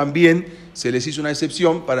barcos, también se les hizo una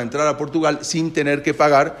excepción para entrar a Portugal sin tener que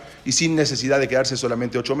pagar y sin necesidad de quedarse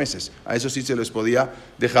solamente 8 meses. A eso sí se les podía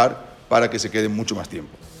dejar para que se queden mucho más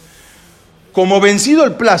tiempo. Como vencido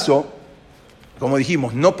el plazo, como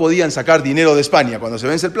dijimos, no podían sacar dinero de España cuando se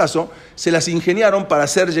vence el plazo, se las ingeniaron para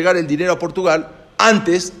hacer llegar el dinero a Portugal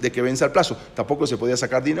antes de que venza el plazo. Tampoco se podía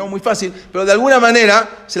sacar dinero muy fácil, pero de alguna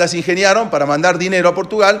manera se las ingeniaron para mandar dinero a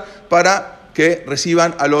Portugal para que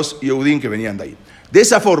reciban a los Yehudim que venían de ahí. De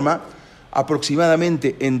esa forma,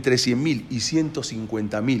 aproximadamente entre 100.000 y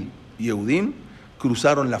 150.000 Yehudim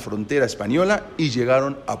cruzaron la frontera española y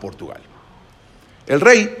llegaron a Portugal. El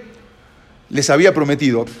rey les había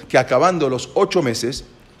prometido que acabando los 8 meses,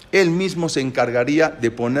 él mismo se encargaría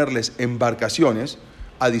de ponerles embarcaciones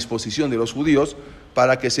a disposición de los judíos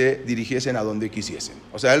para que se dirigiesen a donde quisiesen.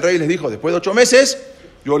 O sea, el rey les dijo, después de 8 meses,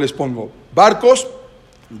 yo les pongo barcos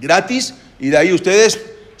gratis y de ahí ustedes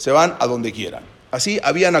se van a donde quieran. Así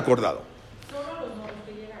habían acordado. Solo los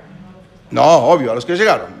que llegaron, no los que No, obvio, a los que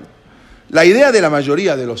llegaron. La idea de la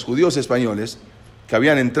mayoría de los judíos españoles que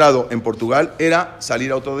habían entrado en Portugal era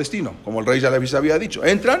salir a otro destino, como el rey ya les había dicho.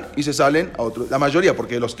 Entran y se salen a otro. La mayoría,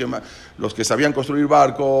 porque los que sabían construir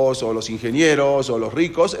barcos, o los ingenieros, o los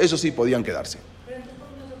ricos, esos sí podían quedarse. Pero entonces, ¿por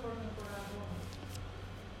qué no se fueron a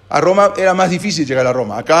Roma? A Roma era más difícil llegar a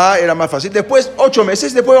Roma. Acá era más fácil. Después, 8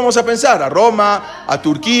 meses, después vamos a pensar a Roma, a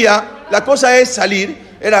Turquía. La cosa es salir,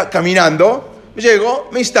 era caminando, llego,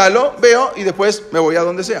 me instalo, veo y después me voy a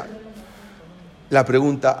donde sea. La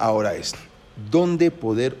pregunta ahora es, ¿dónde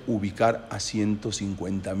poder ubicar a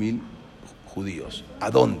 150.000 judíos?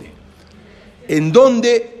 ¿A dónde? ¿En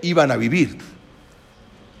dónde iban a vivir?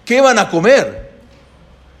 ¿Qué van a comer?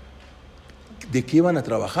 ¿De qué van a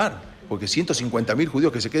trabajar? Porque 150.000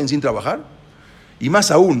 judíos que se queden sin trabajar. Y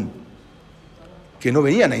más aún, que no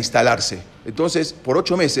venían a instalarse. Entonces, por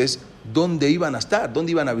 8 meses, ¿dónde iban a estar?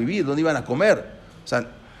 ¿Dónde iban a vivir? ¿Dónde iban a comer? O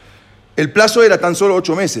sea, el plazo era tan solo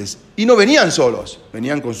 8 meses. Y no venían solos,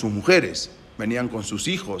 venían con sus mujeres, venían con sus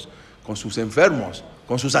hijos, con sus enfermos,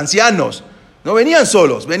 con sus ancianos. No venían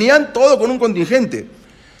solos, venían todo con un contingente.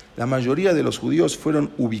 La mayoría de los judíos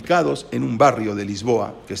fueron ubicados en un barrio de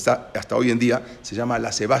Lisboa, que está hasta hoy en día, se llama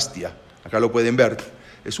La Sebastia. Acá lo pueden ver.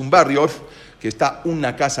 Es un barrio que está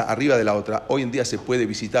una casa arriba de la otra. Hoy en día se puede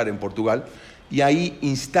visitar en Portugal. Y ahí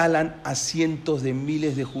instalan a cientos de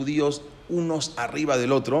miles de judíos, unos arriba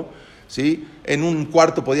del otro, ¿sí? En un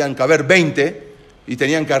cuarto podían caber 20 y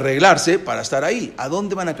tenían que arreglarse para estar ahí. ¿A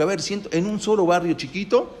dónde van a caber? En un solo barrio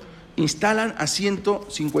chiquito instalan a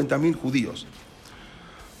 150.000 judíos.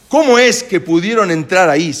 ¿Cómo es que pudieron entrar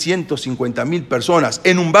ahí 150.000 personas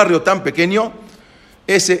en un barrio tan pequeño?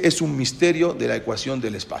 Ese es un misterio de la ecuación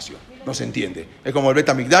del espacio. No se entiende. Es como el Bet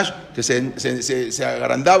HaMikdash, que se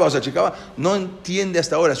agrandaba o se achicaba. No entiende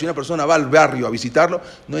hasta ahora. Si una persona va al barrio a visitarlo,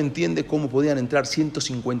 no entiende cómo podían entrar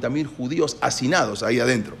 150.000 judíos hacinados ahí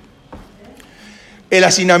adentro. El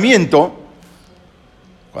hacinamiento,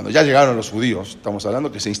 cuando ya llegaron los judíos, estamos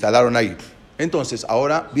hablando que se instalaron ahí. Entonces,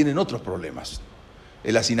 ahora vienen otros problemas.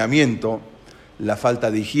 El hacinamiento, la falta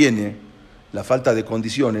de higiene, la falta de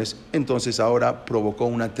condiciones, entonces ahora provocó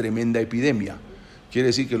una tremenda epidemia. Quiere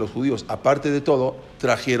decir que los judíos, aparte de todo,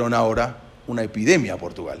 trajeron ahora una epidemia a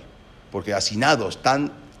Portugal, porque hacinados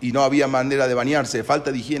y no había manera de bañarse,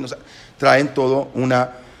 falta de higiene, o sea, traen todo una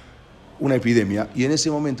epidemia. Y en ese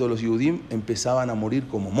momento los Yehudim empezaban a morir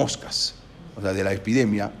como moscas, o sea, de la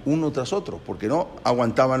epidemia, uno tras otro, porque no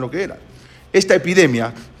aguantaban lo que era. Esta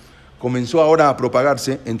epidemia comenzó ahora a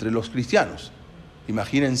propagarse entre los cristianos.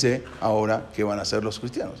 Imagínense ahora qué van a hacer los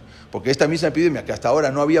cristianos. Porque esta misma epidemia, que hasta ahora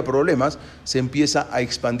no había problemas, se empieza a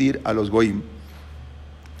expandir a los goim.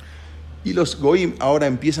 Y los goim ahora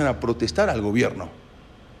empiezan a protestar al gobierno.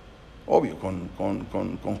 Obvio,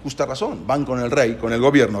 con justa razón. Van con el rey, con el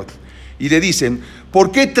gobierno. Y le dicen,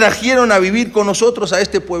 ¿por qué trajeron a vivir con nosotros a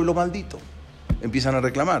este pueblo maldito? Empiezan a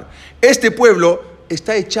reclamar. Este pueblo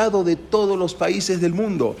está echado de todos los países del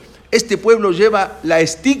mundo. Este pueblo lleva la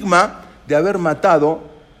estigma de haber matado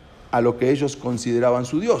a lo que ellos consideraban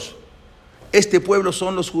su Dios. Este pueblo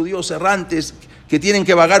son los judíos errantes que tienen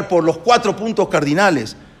que vagar por los 4 puntos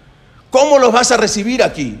cardinales. ¿Cómo los vas a recibir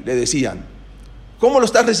aquí?, le decían. ¿Cómo lo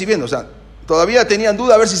estás recibiendo? O sea, todavía tenían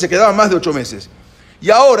duda a ver si se quedaban más de 8 meses. Y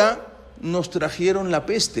ahora nos trajeron la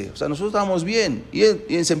peste. O sea, nosotros estábamos bien y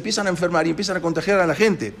se empiezan a enfermar y empiezan a contagiar a la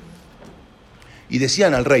gente. Y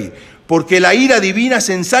decían al rey, porque la ira divina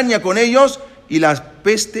se ensaña con ellos y la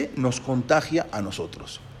peste nos contagia a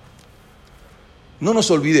nosotros. No nos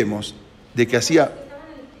olvidemos que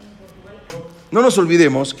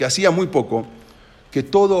hacía muy poco que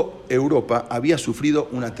toda Europa había sufrido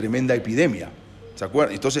una tremenda epidemia. ¿Se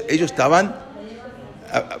acuerdan? Entonces ellos estaban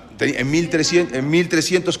en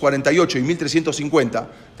 1348 y 1350,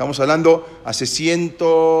 estamos hablando hace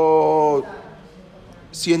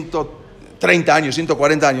 130 años,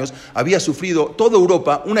 140 años, había sufrido toda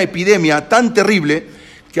Europa una epidemia tan terrible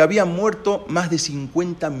que habían muerto más de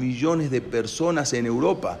 50 millones de personas en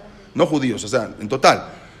Europa, no judíos, o sea, en total.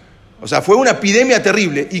 O sea, fue una epidemia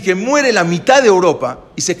terrible y que muere la mitad de Europa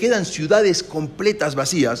y se quedan ciudades completas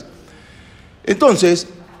vacías. Entonces,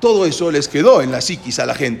 todo eso les quedó en la psiquis a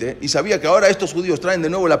la gente y sabía que ahora estos judíos traen de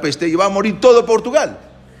nuevo la peste y va a morir todo Portugal.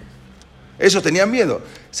 Esos tenían miedo.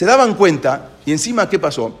 Se daban cuenta, y encima, ¿qué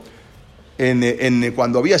pasó?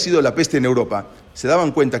 Cuando había sido la peste en Europa, se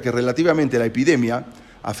daban cuenta que relativamente la epidemia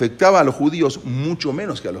afectaba a los judíos mucho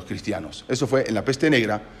menos que a los cristianos. Eso fue en la peste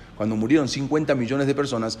negra, cuando murieron 50 millones de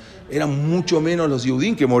personas, eran mucho menos los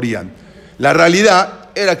Yehudim que morían. La realidad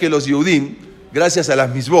era que los Yehudim, gracias a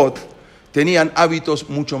las misbot, tenían hábitos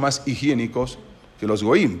mucho más higiénicos que los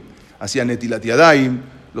goim. Hacían netilat yadayim,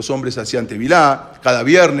 los hombres hacían tevilá cada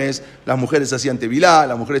viernes, las mujeres hacían tevilá,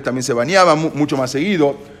 las mujeres también se bañaban mucho más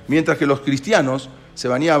seguido, mientras que los cristianos se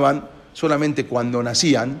bañaban solamente cuando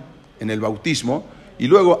nacían, en el bautismo, y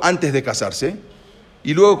luego antes de casarse,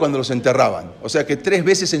 y luego cuando los enterraban. O sea que 3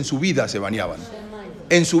 veces en su vida se bañaban.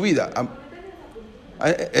 En su vida.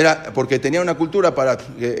 Era porque tenía una cultura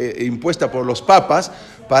impuesta por los papas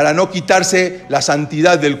para no quitarse la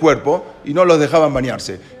santidad del cuerpo y no los dejaban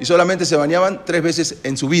bañarse. Y solamente se bañaban 3 veces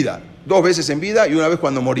en su vida. 2 veces en vida y 1 vez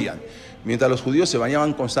cuando morían. mientras los judíos se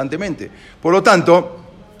bañaban constantemente. Por lo tanto,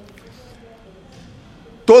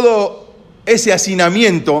 todo ese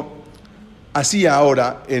hacinamiento hacía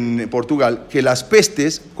ahora en Portugal que las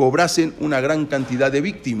pestes cobrasen una gran cantidad de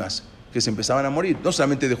víctimas que se empezaban a morir, no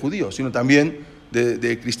solamente de judíos, sino también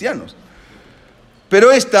de cristianos.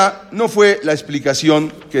 Pero esta no fue la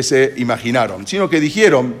explicación que se imaginaron, sino que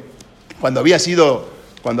dijeron, cuando había sido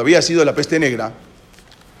la peste negra,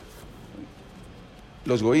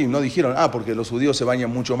 los goím no dijeron, porque los judíos se bañan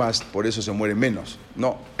mucho más, por eso se mueren menos.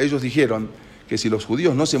 No, ellos dijeron que si los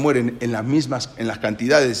judíos no se mueren en las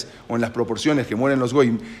cantidades o en las proporciones que mueren los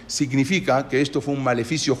goyim, significa que esto fue un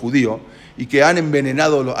maleficio judío y que han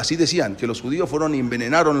envenenado, así decían, que los judíos fueron y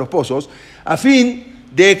envenenaron los pozos a fin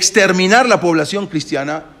de exterminar la población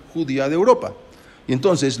cristiana judía de Europa. Y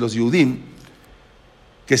entonces los Yehudim,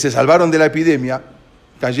 que se salvaron de la epidemia,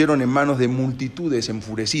 cayeron en manos de multitudes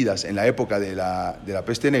enfurecidas en la época de la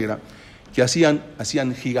peste negra, que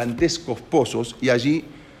hacían gigantescos pozos y allí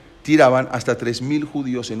tiraban hasta 3.000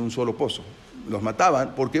 judíos en un solo pozo. Los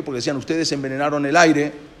mataban, ¿por qué? Porque decían, ustedes envenenaron el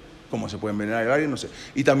aire. ¿Cómo se puede envenenar el aire? No sé.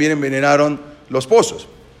 Y también envenenaron los pozos.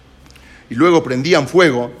 Y luego prendían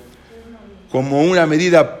fuego como una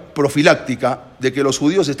medida profiláctica de que los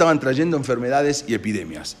judíos estaban trayendo enfermedades y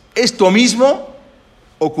epidemias. Esto mismo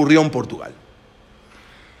ocurrió en Portugal.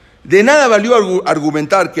 De nada valió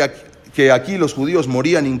argumentar que aquí los judíos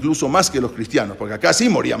morían incluso más que los cristianos, porque acá sí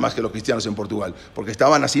morían más que los cristianos en Portugal, porque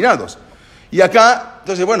estaban hacinados. Y acá,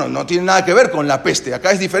 entonces, bueno, no tiene nada que ver con la peste,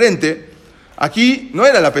 acá es diferente. Aquí no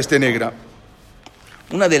era la peste negra.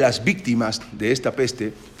 Una de las víctimas de esta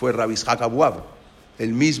peste fue Rabbi Ishaq Abu Ab,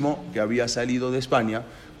 el mismo que había salido de España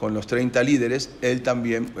con los 30 líderes. Él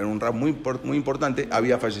también, era un rab muy importante,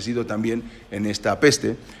 había fallecido también en esta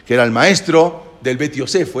peste, que era el maestro del Bet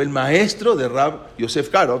Yosef, fue el maestro de Rab Yosef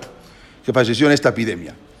Karo, que falleció en esta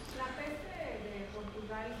epidemia. ¿La peste de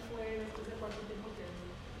Portugal fue después de cuánto tiempo que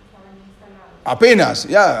estaban instalados? Apenas,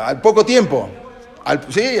 ya, al poco tiempo.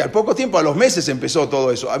 Al poco tiempo, a los meses empezó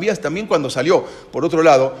todo eso. Había también cuando salió. Por otro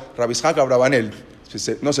lado, Rabbi Ishaq Abravanel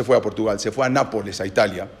no se fue a Portugal, se fue a Nápoles, a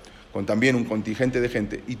Italia, con también un contingente de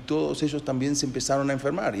gente, y todos ellos también se empezaron a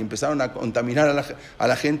enfermar y empezaron a contaminar a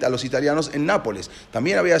la gente, a los italianos en Nápoles.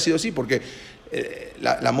 También había sido así, porque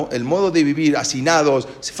el modo de vivir, hacinados,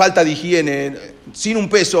 falta de higiene, sin un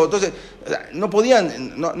peso, entonces no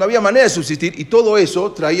había manera de subsistir, y todo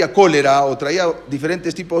eso traía cólera o traía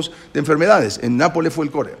diferentes tipos de enfermedades. En Nápoles fue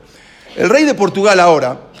el cólera. El rey de Portugal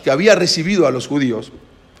ahora, que había recibido a los judíos,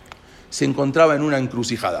 se encontraba en una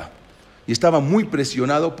encrucijada y estaba muy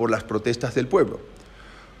presionado por las protestas del pueblo.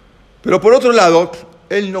 Pero por otro lado,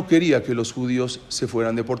 él no quería que los judíos se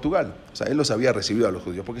fueran de Portugal. O sea, él los había recibido a los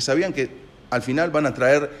judíos, porque sabían que al final van a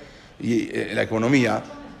traer la economía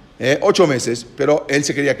 8 meses, pero él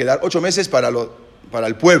se quería quedar 8 meses para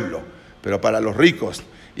el pueblo, pero para los ricos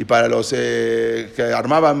y para los que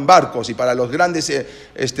armaban barcos y para los grandes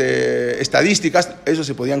estadísticas, ellos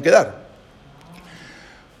se podían quedar.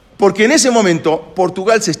 Porque en ese momento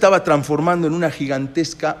Portugal se estaba transformando en una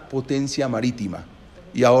gigantesca potencia marítima,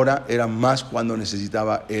 y ahora era más cuando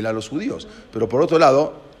necesitaba él a los judíos. Pero por otro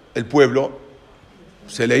lado, el pueblo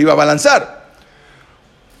se le iba a balanzar.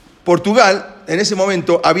 Portugal en ese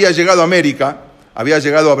momento había llegado a América, había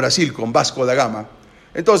llegado a Brasil con Vasco da Gama.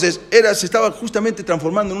 Entonces se estaba justamente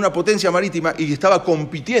transformando en una potencia marítima y estaba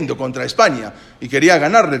compitiendo contra España y quería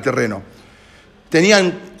ganarle el terreno.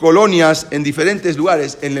 Tenían colonias en diferentes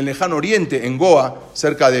lugares, en el lejano oriente, en Goa,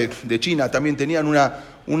 cerca de China, también tenían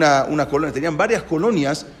una colonia, tenían varias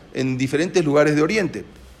colonias en diferentes lugares de Oriente.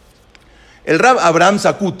 El Rab Abraham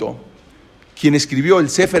Zacuto, quien escribió el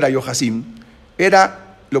Sefer Yohasim,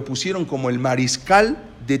 lo pusieron como el mariscal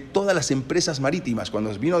de todas las empresas marítimas.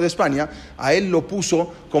 Cuando vino de España, a él lo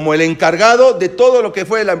puso como el encargado de todo lo que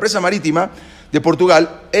fue la empresa marítima de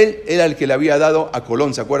Portugal. Él era el que le había dado a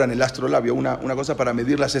Colón, ¿se acuerdan? El astrolabio, una cosa para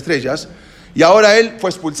medir las estrellas. Y ahora él fue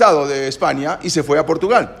expulsado de España y se fue a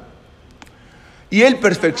Portugal. Y él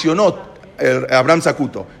perfeccionó, Abraham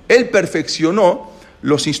Zacuto, él perfeccionó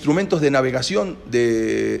los instrumentos de navegación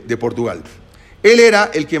de Portugal. Él era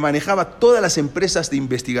el que manejaba todas las empresas de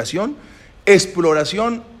investigación,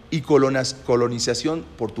 exploración y colonización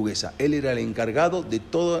portuguesa. Él era el encargado de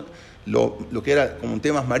todo lo que era como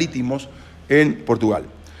temas marítimos en Portugal.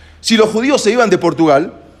 Si los judíos se iban de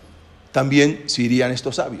Portugal, también se irían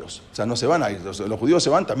estos sabios. O sea, no se van a ir. Los judíos se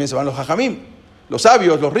van, también se van los jajamim. Los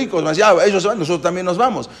sabios, los ricos, ellos se van, nosotros también nos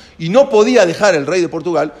vamos. Y no podía dejar el rey de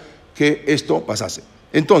Portugal que esto pasase.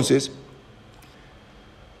 Entonces,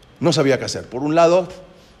 no sabía qué hacer. Por un lado,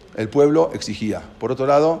 el pueblo exigía. Por otro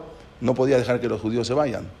lado, no podía dejar que los judíos se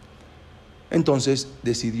vayan. Entonces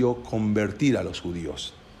decidió convertir a los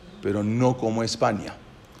judíos, pero no como España.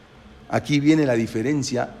 Aquí viene la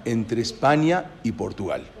diferencia entre España y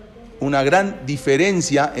Portugal. Una gran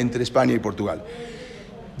diferencia entre España y Portugal.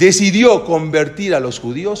 Decidió convertir a los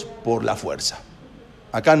judíos por la fuerza.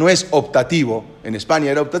 Acá no es optativo, en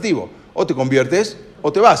España era optativo. O te conviertes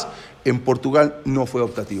o te vas. En Portugal no fue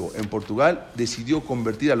optativo. En Portugal decidió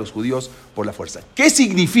convertir a los judíos por la fuerza. ¿Qué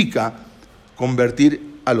significa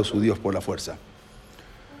convertir a los judíos por la fuerza?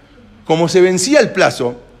 Como se vencía el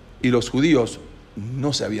plazo y los judíos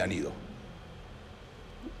no se habían ido.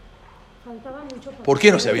 ¿Por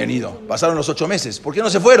qué no se habían ido? Pasaron los 8 meses. ¿Por qué no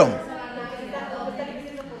se fueron?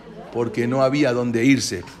 Porque no había dónde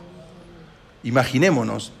irse.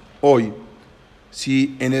 Imaginémonos hoy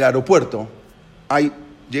si en el aeropuerto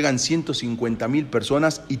llegan 150.000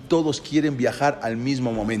 personas y todos quieren viajar al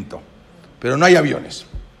mismo momento, pero no hay aviones.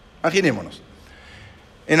 Imaginémonos.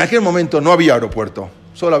 En aquel momento no había aeropuerto,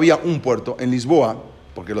 solo había un puerto en Lisboa,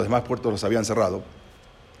 porque los demás puertos los habían cerrado,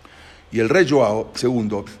 y el rey Joao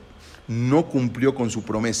II no cumplió con su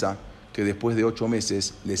promesa que después de 8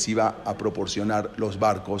 meses les iba a proporcionar los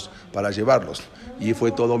barcos para llevarlos. Y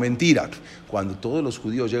fue todo mentira. Cuando todos los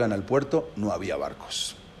judíos llegan al puerto, no había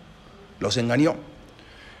barcos. Los engañó.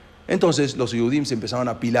 Entonces los Yehudim se empezaron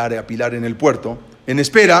a apilar en el puerto, en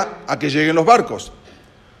espera a que lleguen los barcos.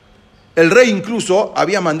 El rey incluso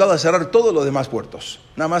había mandado a cerrar todos los demás puertos.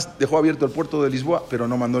 Nada más dejó abierto el puerto de Lisboa, pero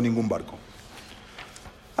no mandó ningún barco.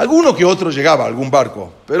 Alguno que otro llegaba, algún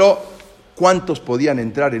barco, pero ¿cuántos podían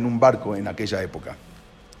entrar en un barco en aquella época?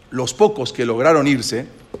 Los pocos que lograron irse,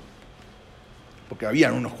 porque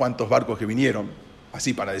habían unos cuantos barcos que vinieron,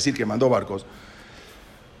 así para decir que mandó barcos,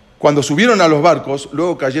 cuando subieron a los barcos,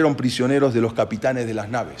 luego cayeron prisioneros de los capitanes de las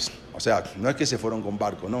naves. O sea, no es que se fueron con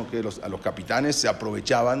barco, no, que a los capitanes se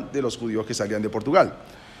aprovechaban de los judíos que salían de Portugal.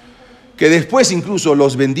 Que después incluso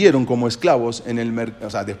los vendieron como esclavos en el mercado. O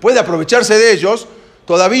sea, después de aprovecharse de ellos,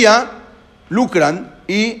 todavía lucran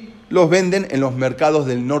y los venden en los mercados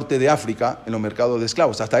del norte de África, en los mercados de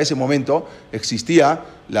esclavos. Hasta ese momento existía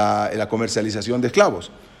la comercialización de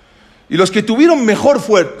esclavos. Y los que tuvieron mejor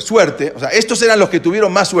suerte, o sea, estos eran los que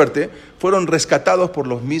tuvieron más suerte, fueron rescatados por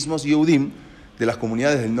los mismos Yehudim de las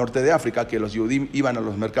comunidades del norte de África, que los Yehudim iban a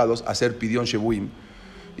los mercados a hacer Pidyon Shebuim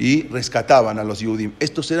y rescataban a los Yehudim.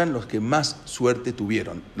 Estos eran los que más suerte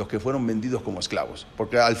tuvieron, los que fueron vendidos como esclavos,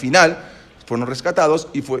 porque al final fueron rescatados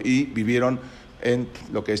y vivieron en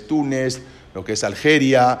lo que es Túnez, lo que es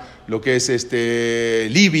Algeria, lo que es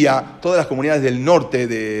Libia, todas las comunidades del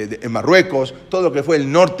norte en Marruecos, todo lo que fue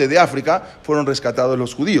el norte de África, fueron rescatados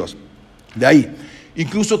los judíos. De ahí,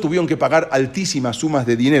 incluso tuvieron que pagar altísimas sumas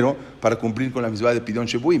de dinero para cumplir con la mitzvah de Pidyon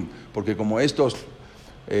Shebuim, porque como estos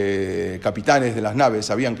capitanes de las naves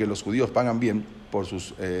sabían que los judíos pagan bien por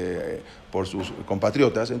sus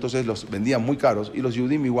compatriotas, entonces los vendían muy caros y los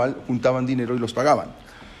Yehudim igual juntaban dinero y los pagaban.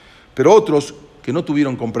 Pero otros que no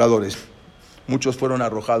tuvieron compradores, muchos fueron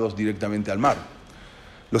arrojados directamente al mar.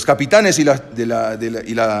 Los capitanes y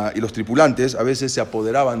los tripulantes a veces se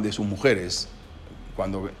apoderaban de sus mujeres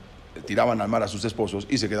cuando tiraban al mar a sus esposos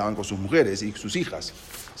y se quedaban con sus mujeres y sus hijas.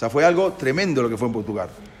 O sea, fue algo tremendo lo que fue en Portugal.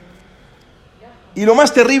 Y lo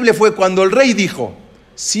más terrible fue cuando el rey dijo,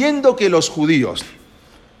 siendo que los judíos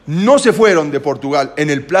no se fueron de Portugal en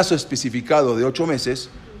el plazo especificado de 8 meses,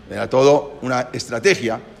 era todo una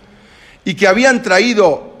estrategia, y que habían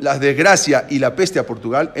traído la desgracia y la peste a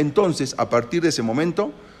Portugal, entonces, a partir de ese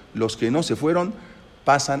momento, los que no se fueron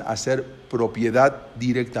pasan a ser propiedad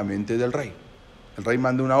directamente del rey. El rey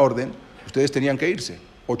manda una orden, ustedes tenían que irse,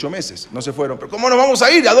 8 meses, no se fueron. ¿Pero cómo nos vamos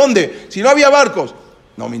a ir? ¿A dónde? Si no había barcos.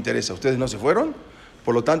 No me interesa, ustedes no se fueron,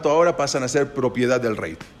 por lo tanto ahora pasan a ser propiedad del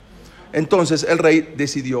rey. Entonces el rey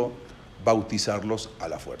decidió bautizarlos a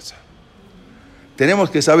la fuerza. Tenemos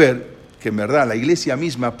que saber que en verdad la iglesia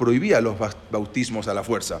misma prohibía los bautismos a la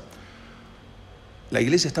fuerza. La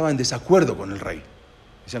iglesia estaba en desacuerdo con el rey.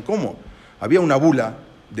 Decían, ¿cómo? Había una bula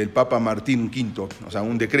del Papa Martín V, o sea,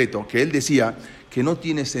 un decreto, que él decía que no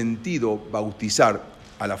tiene sentido bautizar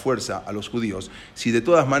a la fuerza a los judíos, si de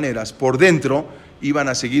todas maneras, por dentro, iban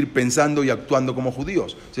a seguir pensando y actuando como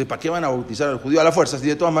judíos. Entonces, ¿para qué van a bautizar al judío a la fuerza? Si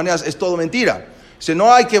de todas maneras es todo mentira. Dice,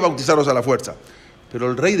 no hay que bautizarlos a la fuerza.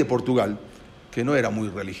 Pero el rey de Portugal, que no era muy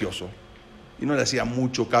religioso, y no le hacía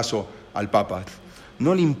mucho caso al Papa,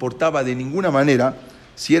 no le importaba de ninguna manera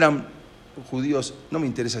si eran judíos, no me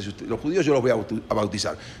interesa si los judíos yo los voy a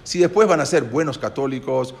bautizar. Si después van a ser buenos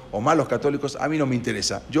católicos o malos católicos, a mí no me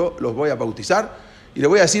interesa. Yo los voy a bautizar y le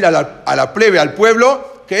voy a decir a la plebe, al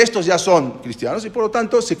pueblo, que estos ya son cristianos y por lo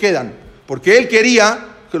tanto se quedan. Porque él quería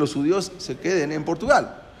que los judíos se queden en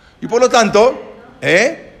Portugal. Y por lo tanto,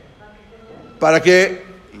 para que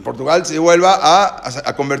Portugal se vuelva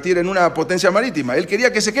a convertir en una potencia marítima. Él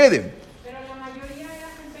quería que se queden. Pero la mayoría era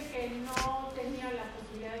gente que no tenía las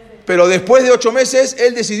posibilidades de... Pero después de 8 meses,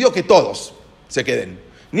 él decidió que todos se queden.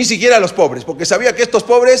 Ni siquiera los pobres, porque sabía que estos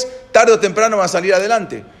pobres tarde o temprano van a salir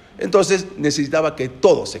adelante. Entonces necesitaba que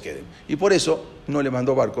todos se queden. Y por eso no le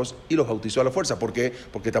mandó barcos y los bautizó a la fuerza. ¿Por qué?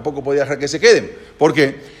 Porque tampoco podía dejar que se queden.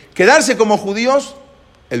 Porque quedarse como judíos,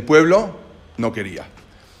 el pueblo no quería.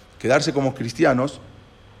 Quedarse como cristianos,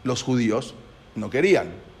 los judíos no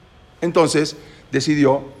querían. Entonces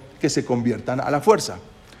decidió que se conviertan a la fuerza.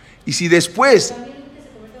 Y si después...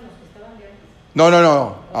 No.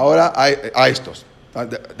 Ahora a estos.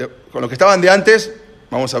 Con los que estaban de antes,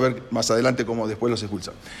 vamos a ver más adelante cómo después los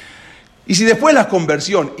expulsan. Y si después la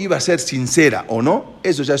conversión iba a ser sincera o no,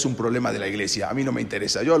 eso ya es un problema de la iglesia. A mí no me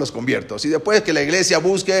interesa, yo los convierto. Si después que la iglesia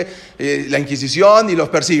busque la Inquisición y los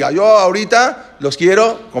persiga, yo ahorita los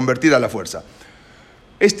quiero convertir a la fuerza.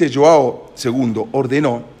 Este Joao II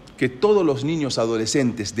ordenó que todos los niños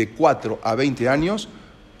adolescentes de 4 a 20 años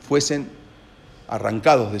fuesen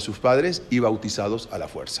arrancados de sus padres y bautizados a la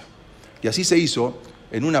fuerza. Y así se hizo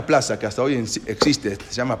en una plaza que hasta hoy existe,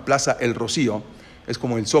 se llama Plaza El Rocío, es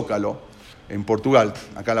como el Zócalo en Portugal,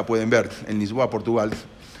 acá la pueden ver, en Lisboa, Portugal.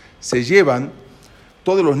 Se llevan,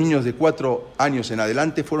 todos los niños de 4 años en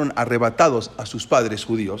adelante fueron arrebatados a sus padres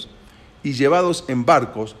judíos y llevados en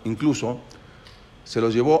barcos, incluso se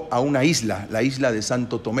los llevó a una isla, la isla de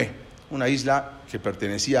Santo Tomé, una isla que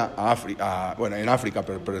pertenecía a África, en África,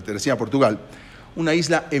 pero pertenecía a Portugal, una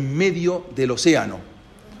isla en medio del océano,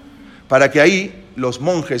 para que ahí los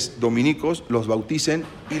monjes dominicos los bauticen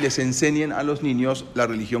y les enseñen a los niños la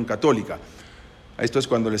religión católica. Esto es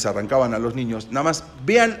cuando les arrancaban a los niños. Nada más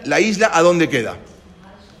vean la isla a dónde queda.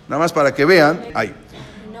 Nada más para que vean, ahí.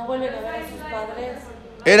 No vuelven a ver a sus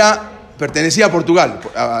padres. Pertenecía a Portugal,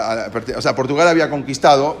 o sea, Portugal había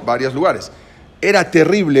conquistado varios lugares. Era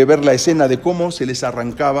terrible ver la escena de cómo se les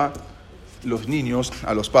arrancaba los niños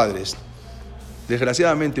a los padres.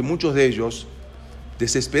 Desgraciadamente, muchos de ellos,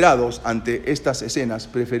 desesperados ante estas escenas,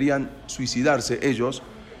 preferían suicidarse ellos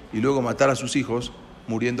y luego matar a sus hijos,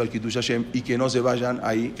 muriendo al Kiddush Hashem, y que no se vayan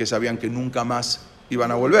ahí, que sabían que nunca más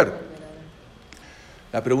iban a volver.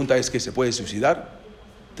 La pregunta es, ¿qué se puede suicidar?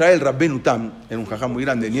 Trae el Rabbenu Tam, en un jajam muy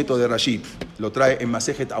grande, nieto de Rashi, lo trae en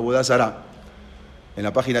Masejet Avodah Zará, en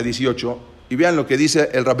la página 18, y vean lo que dice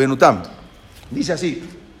el Rabbenu Tam. Dice así,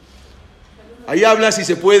 ahí habla si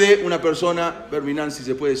se puede una persona, Berminan, si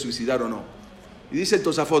se puede suicidar o no. Y dice el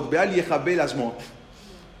Tosafot, Beal Yejabel Asmo,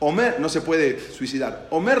 Omer, no se puede suicidar.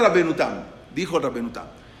 Omer Rabbenu Tam, dijo el Rabbenu Tam,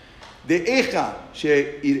 de Eja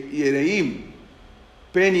She Yereim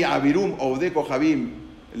Peni Avirum Ovdeko Javim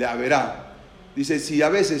Le Averá. Dice, si a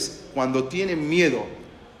veces cuando tienen miedo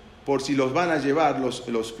por si los van a llevar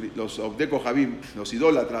los Ovdeko Javim, los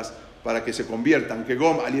idólatras, para que se conviertan, que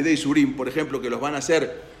Gom Aliedei Surim, por ejemplo, que los van a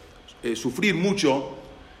hacer sufrir mucho,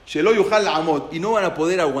 Shelo Yuhal Amot, y no van a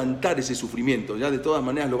poder aguantar ese sufrimiento, ya de todas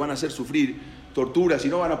maneras lo van a hacer sufrir torturas y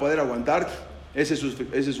no van a poder aguantar ese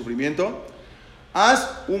sufrimiento,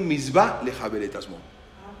 haz un misbah le Javeletasmo.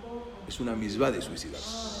 Es una misbah de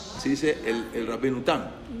suicidarse. Así dice el Rabbenu Tam.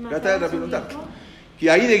 Acá está el Rabbenu Tam.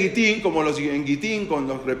 Que ahí de Gitín, como en Gitín,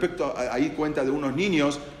 con respecto ahí cuenta de unos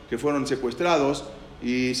niños que fueron secuestrados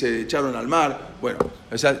y se echaron al mar. Bueno,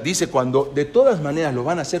 o sea, dice cuando de todas maneras los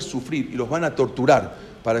van a hacer sufrir y los van a torturar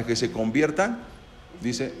para que se conviertan,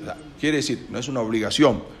 dice, o sea, quiere decir, no es una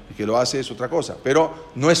obligación, el que lo hace es otra cosa, pero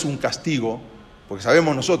no es un castigo, porque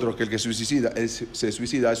sabemos nosotros que el que se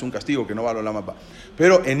suicida es un castigo que no vale la mapa.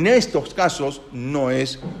 Pero en estos casos no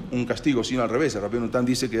es un castigo, sino al revés. El Rabbenu Tam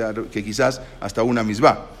dice que quizás hasta una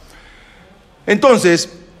misbah. Entonces,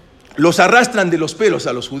 los arrastran de los pelos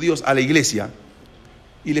a los judíos a la iglesia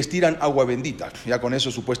y les tiran agua bendita. Ya con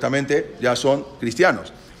eso supuestamente ya son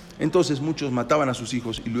cristianos. Entonces muchos mataban a sus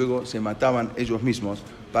hijos y luego se mataban ellos mismos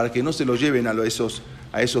para que no se los lleven a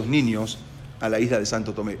esos niños a la isla de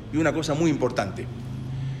Santo Tomé. Y una cosa muy importante,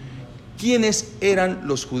 ¿quiénes eran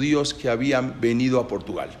los judíos que habían venido a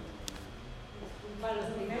Portugal?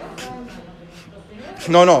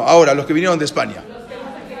 No, ahora, los que vinieron de España.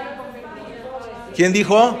 ¿Quién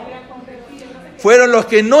dijo? Fueron los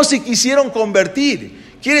que no se quisieron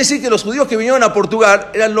convertir. Quiere decir que los judíos que vinieron a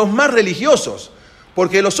Portugal eran los más religiosos,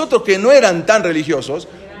 porque los otros que no eran tan religiosos,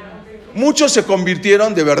 muchos se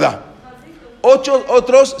convirtieron de verdad.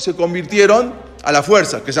 Otros se convirtieron a la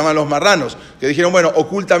fuerza, que se llaman los marranos, que dijeron, bueno,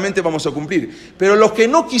 ocultamente vamos a cumplir. Pero los que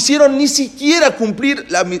no quisieron ni siquiera cumplir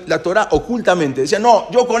la Torá ocultamente, decían,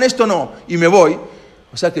 no, yo con esto no, y me voy,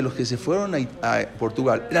 O sea que los que se fueron a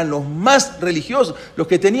Portugal eran los más religiosos, los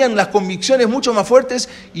que tenían las convicciones mucho más fuertes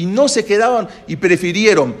y no se quedaban y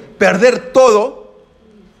prefirieron perder todo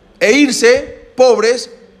e irse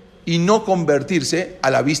pobres y no convertirse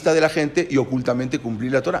a la vista de la gente y ocultamente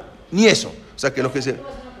cumplir la Torá. Ni eso. O sea que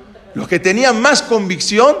los que tenían más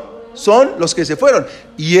convicción son los que se fueron.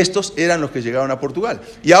 Y estos eran los que llegaron a Portugal.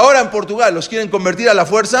 Y ahora en Portugal los quieren convertir a la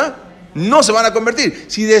fuerza, no se van a convertir.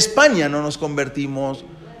 Si de España no nos convertimos,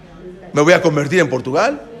 ¿me voy a convertir en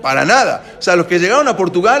Portugal? Para nada. O sea, los que llegaron a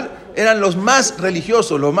Portugal eran los más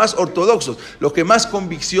religiosos, los más ortodoxos, los que más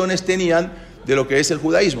convicciones tenían de lo que es el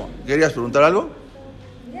judaísmo. ¿Querías preguntar algo?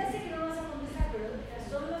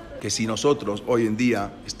 Que si nosotros hoy en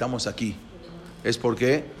día estamos aquí, es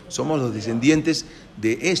porque somos los descendientes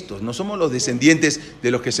de estos, no somos los descendientes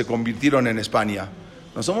de los que se convirtieron en España,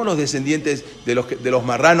 no somos los descendientes de los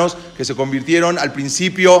marranos que se convirtieron al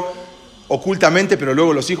principio ocultamente, pero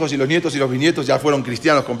luego los hijos y los nietos y los bisnietos ya fueron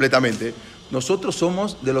cristianos completamente. Nosotros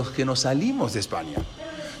somos de los que nos salimos de España.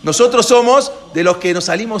 Nosotros somos de los que nos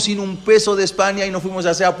salimos sin un peso de España y nos fuimos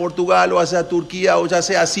ya sea a Portugal o ya sea a Turquía o ya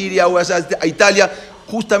sea a Siria o ya sea a Italia.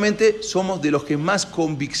 Justamente somos de los que más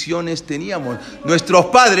convicciones teníamos. Nuestros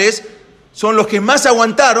padres son los que más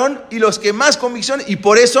aguantaron y los que más convicciones, y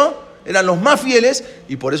por eso eran los más fieles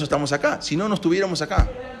y por eso estamos acá. Si no, no estuviéramos acá.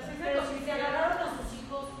 Pero si se agarraron a sus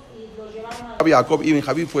hijos y los llevaron a... Jacob Ibn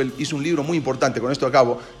Javid hizo un libro muy importante, con esto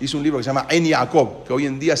acabo, hizo un libro que se llama En Jacob, que hoy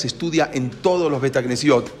en día se estudia en todos los Beit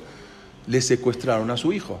Knesiot. Le secuestraron a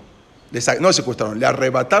su hijo. No secuestraron, le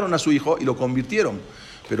arrebataron a su hijo y lo convirtieron.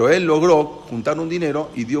 Pero él logró juntar un dinero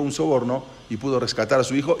y dio un soborno y pudo rescatar a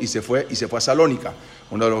su hijo y se fue a Salónica.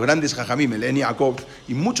 Uno de los grandes jajamim, el En Jacob,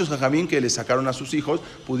 y muchos jajamim que le sacaron a sus hijos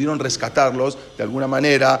pudieron rescatarlos de alguna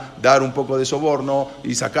manera, dar un poco de soborno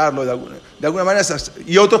y sacarlo de alguna manera,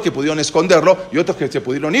 y otros que pudieron esconderlo y otros que se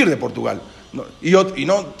pudieron ir de Portugal. Y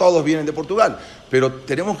no todos vienen de Portugal, pero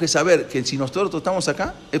tenemos que saber que si nosotros estamos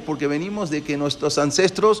acá es porque venimos de que nuestros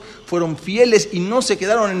ancestros fueron fieles y no se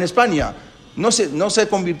quedaron en España. No se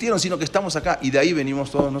convirtieron, sino que estamos acá y de ahí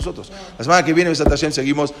venimos todos nosotros. La semana que viene, Besat Hashem,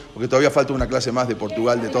 seguimos porque todavía falta una clase más de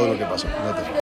Portugal, de todo lo que pasó.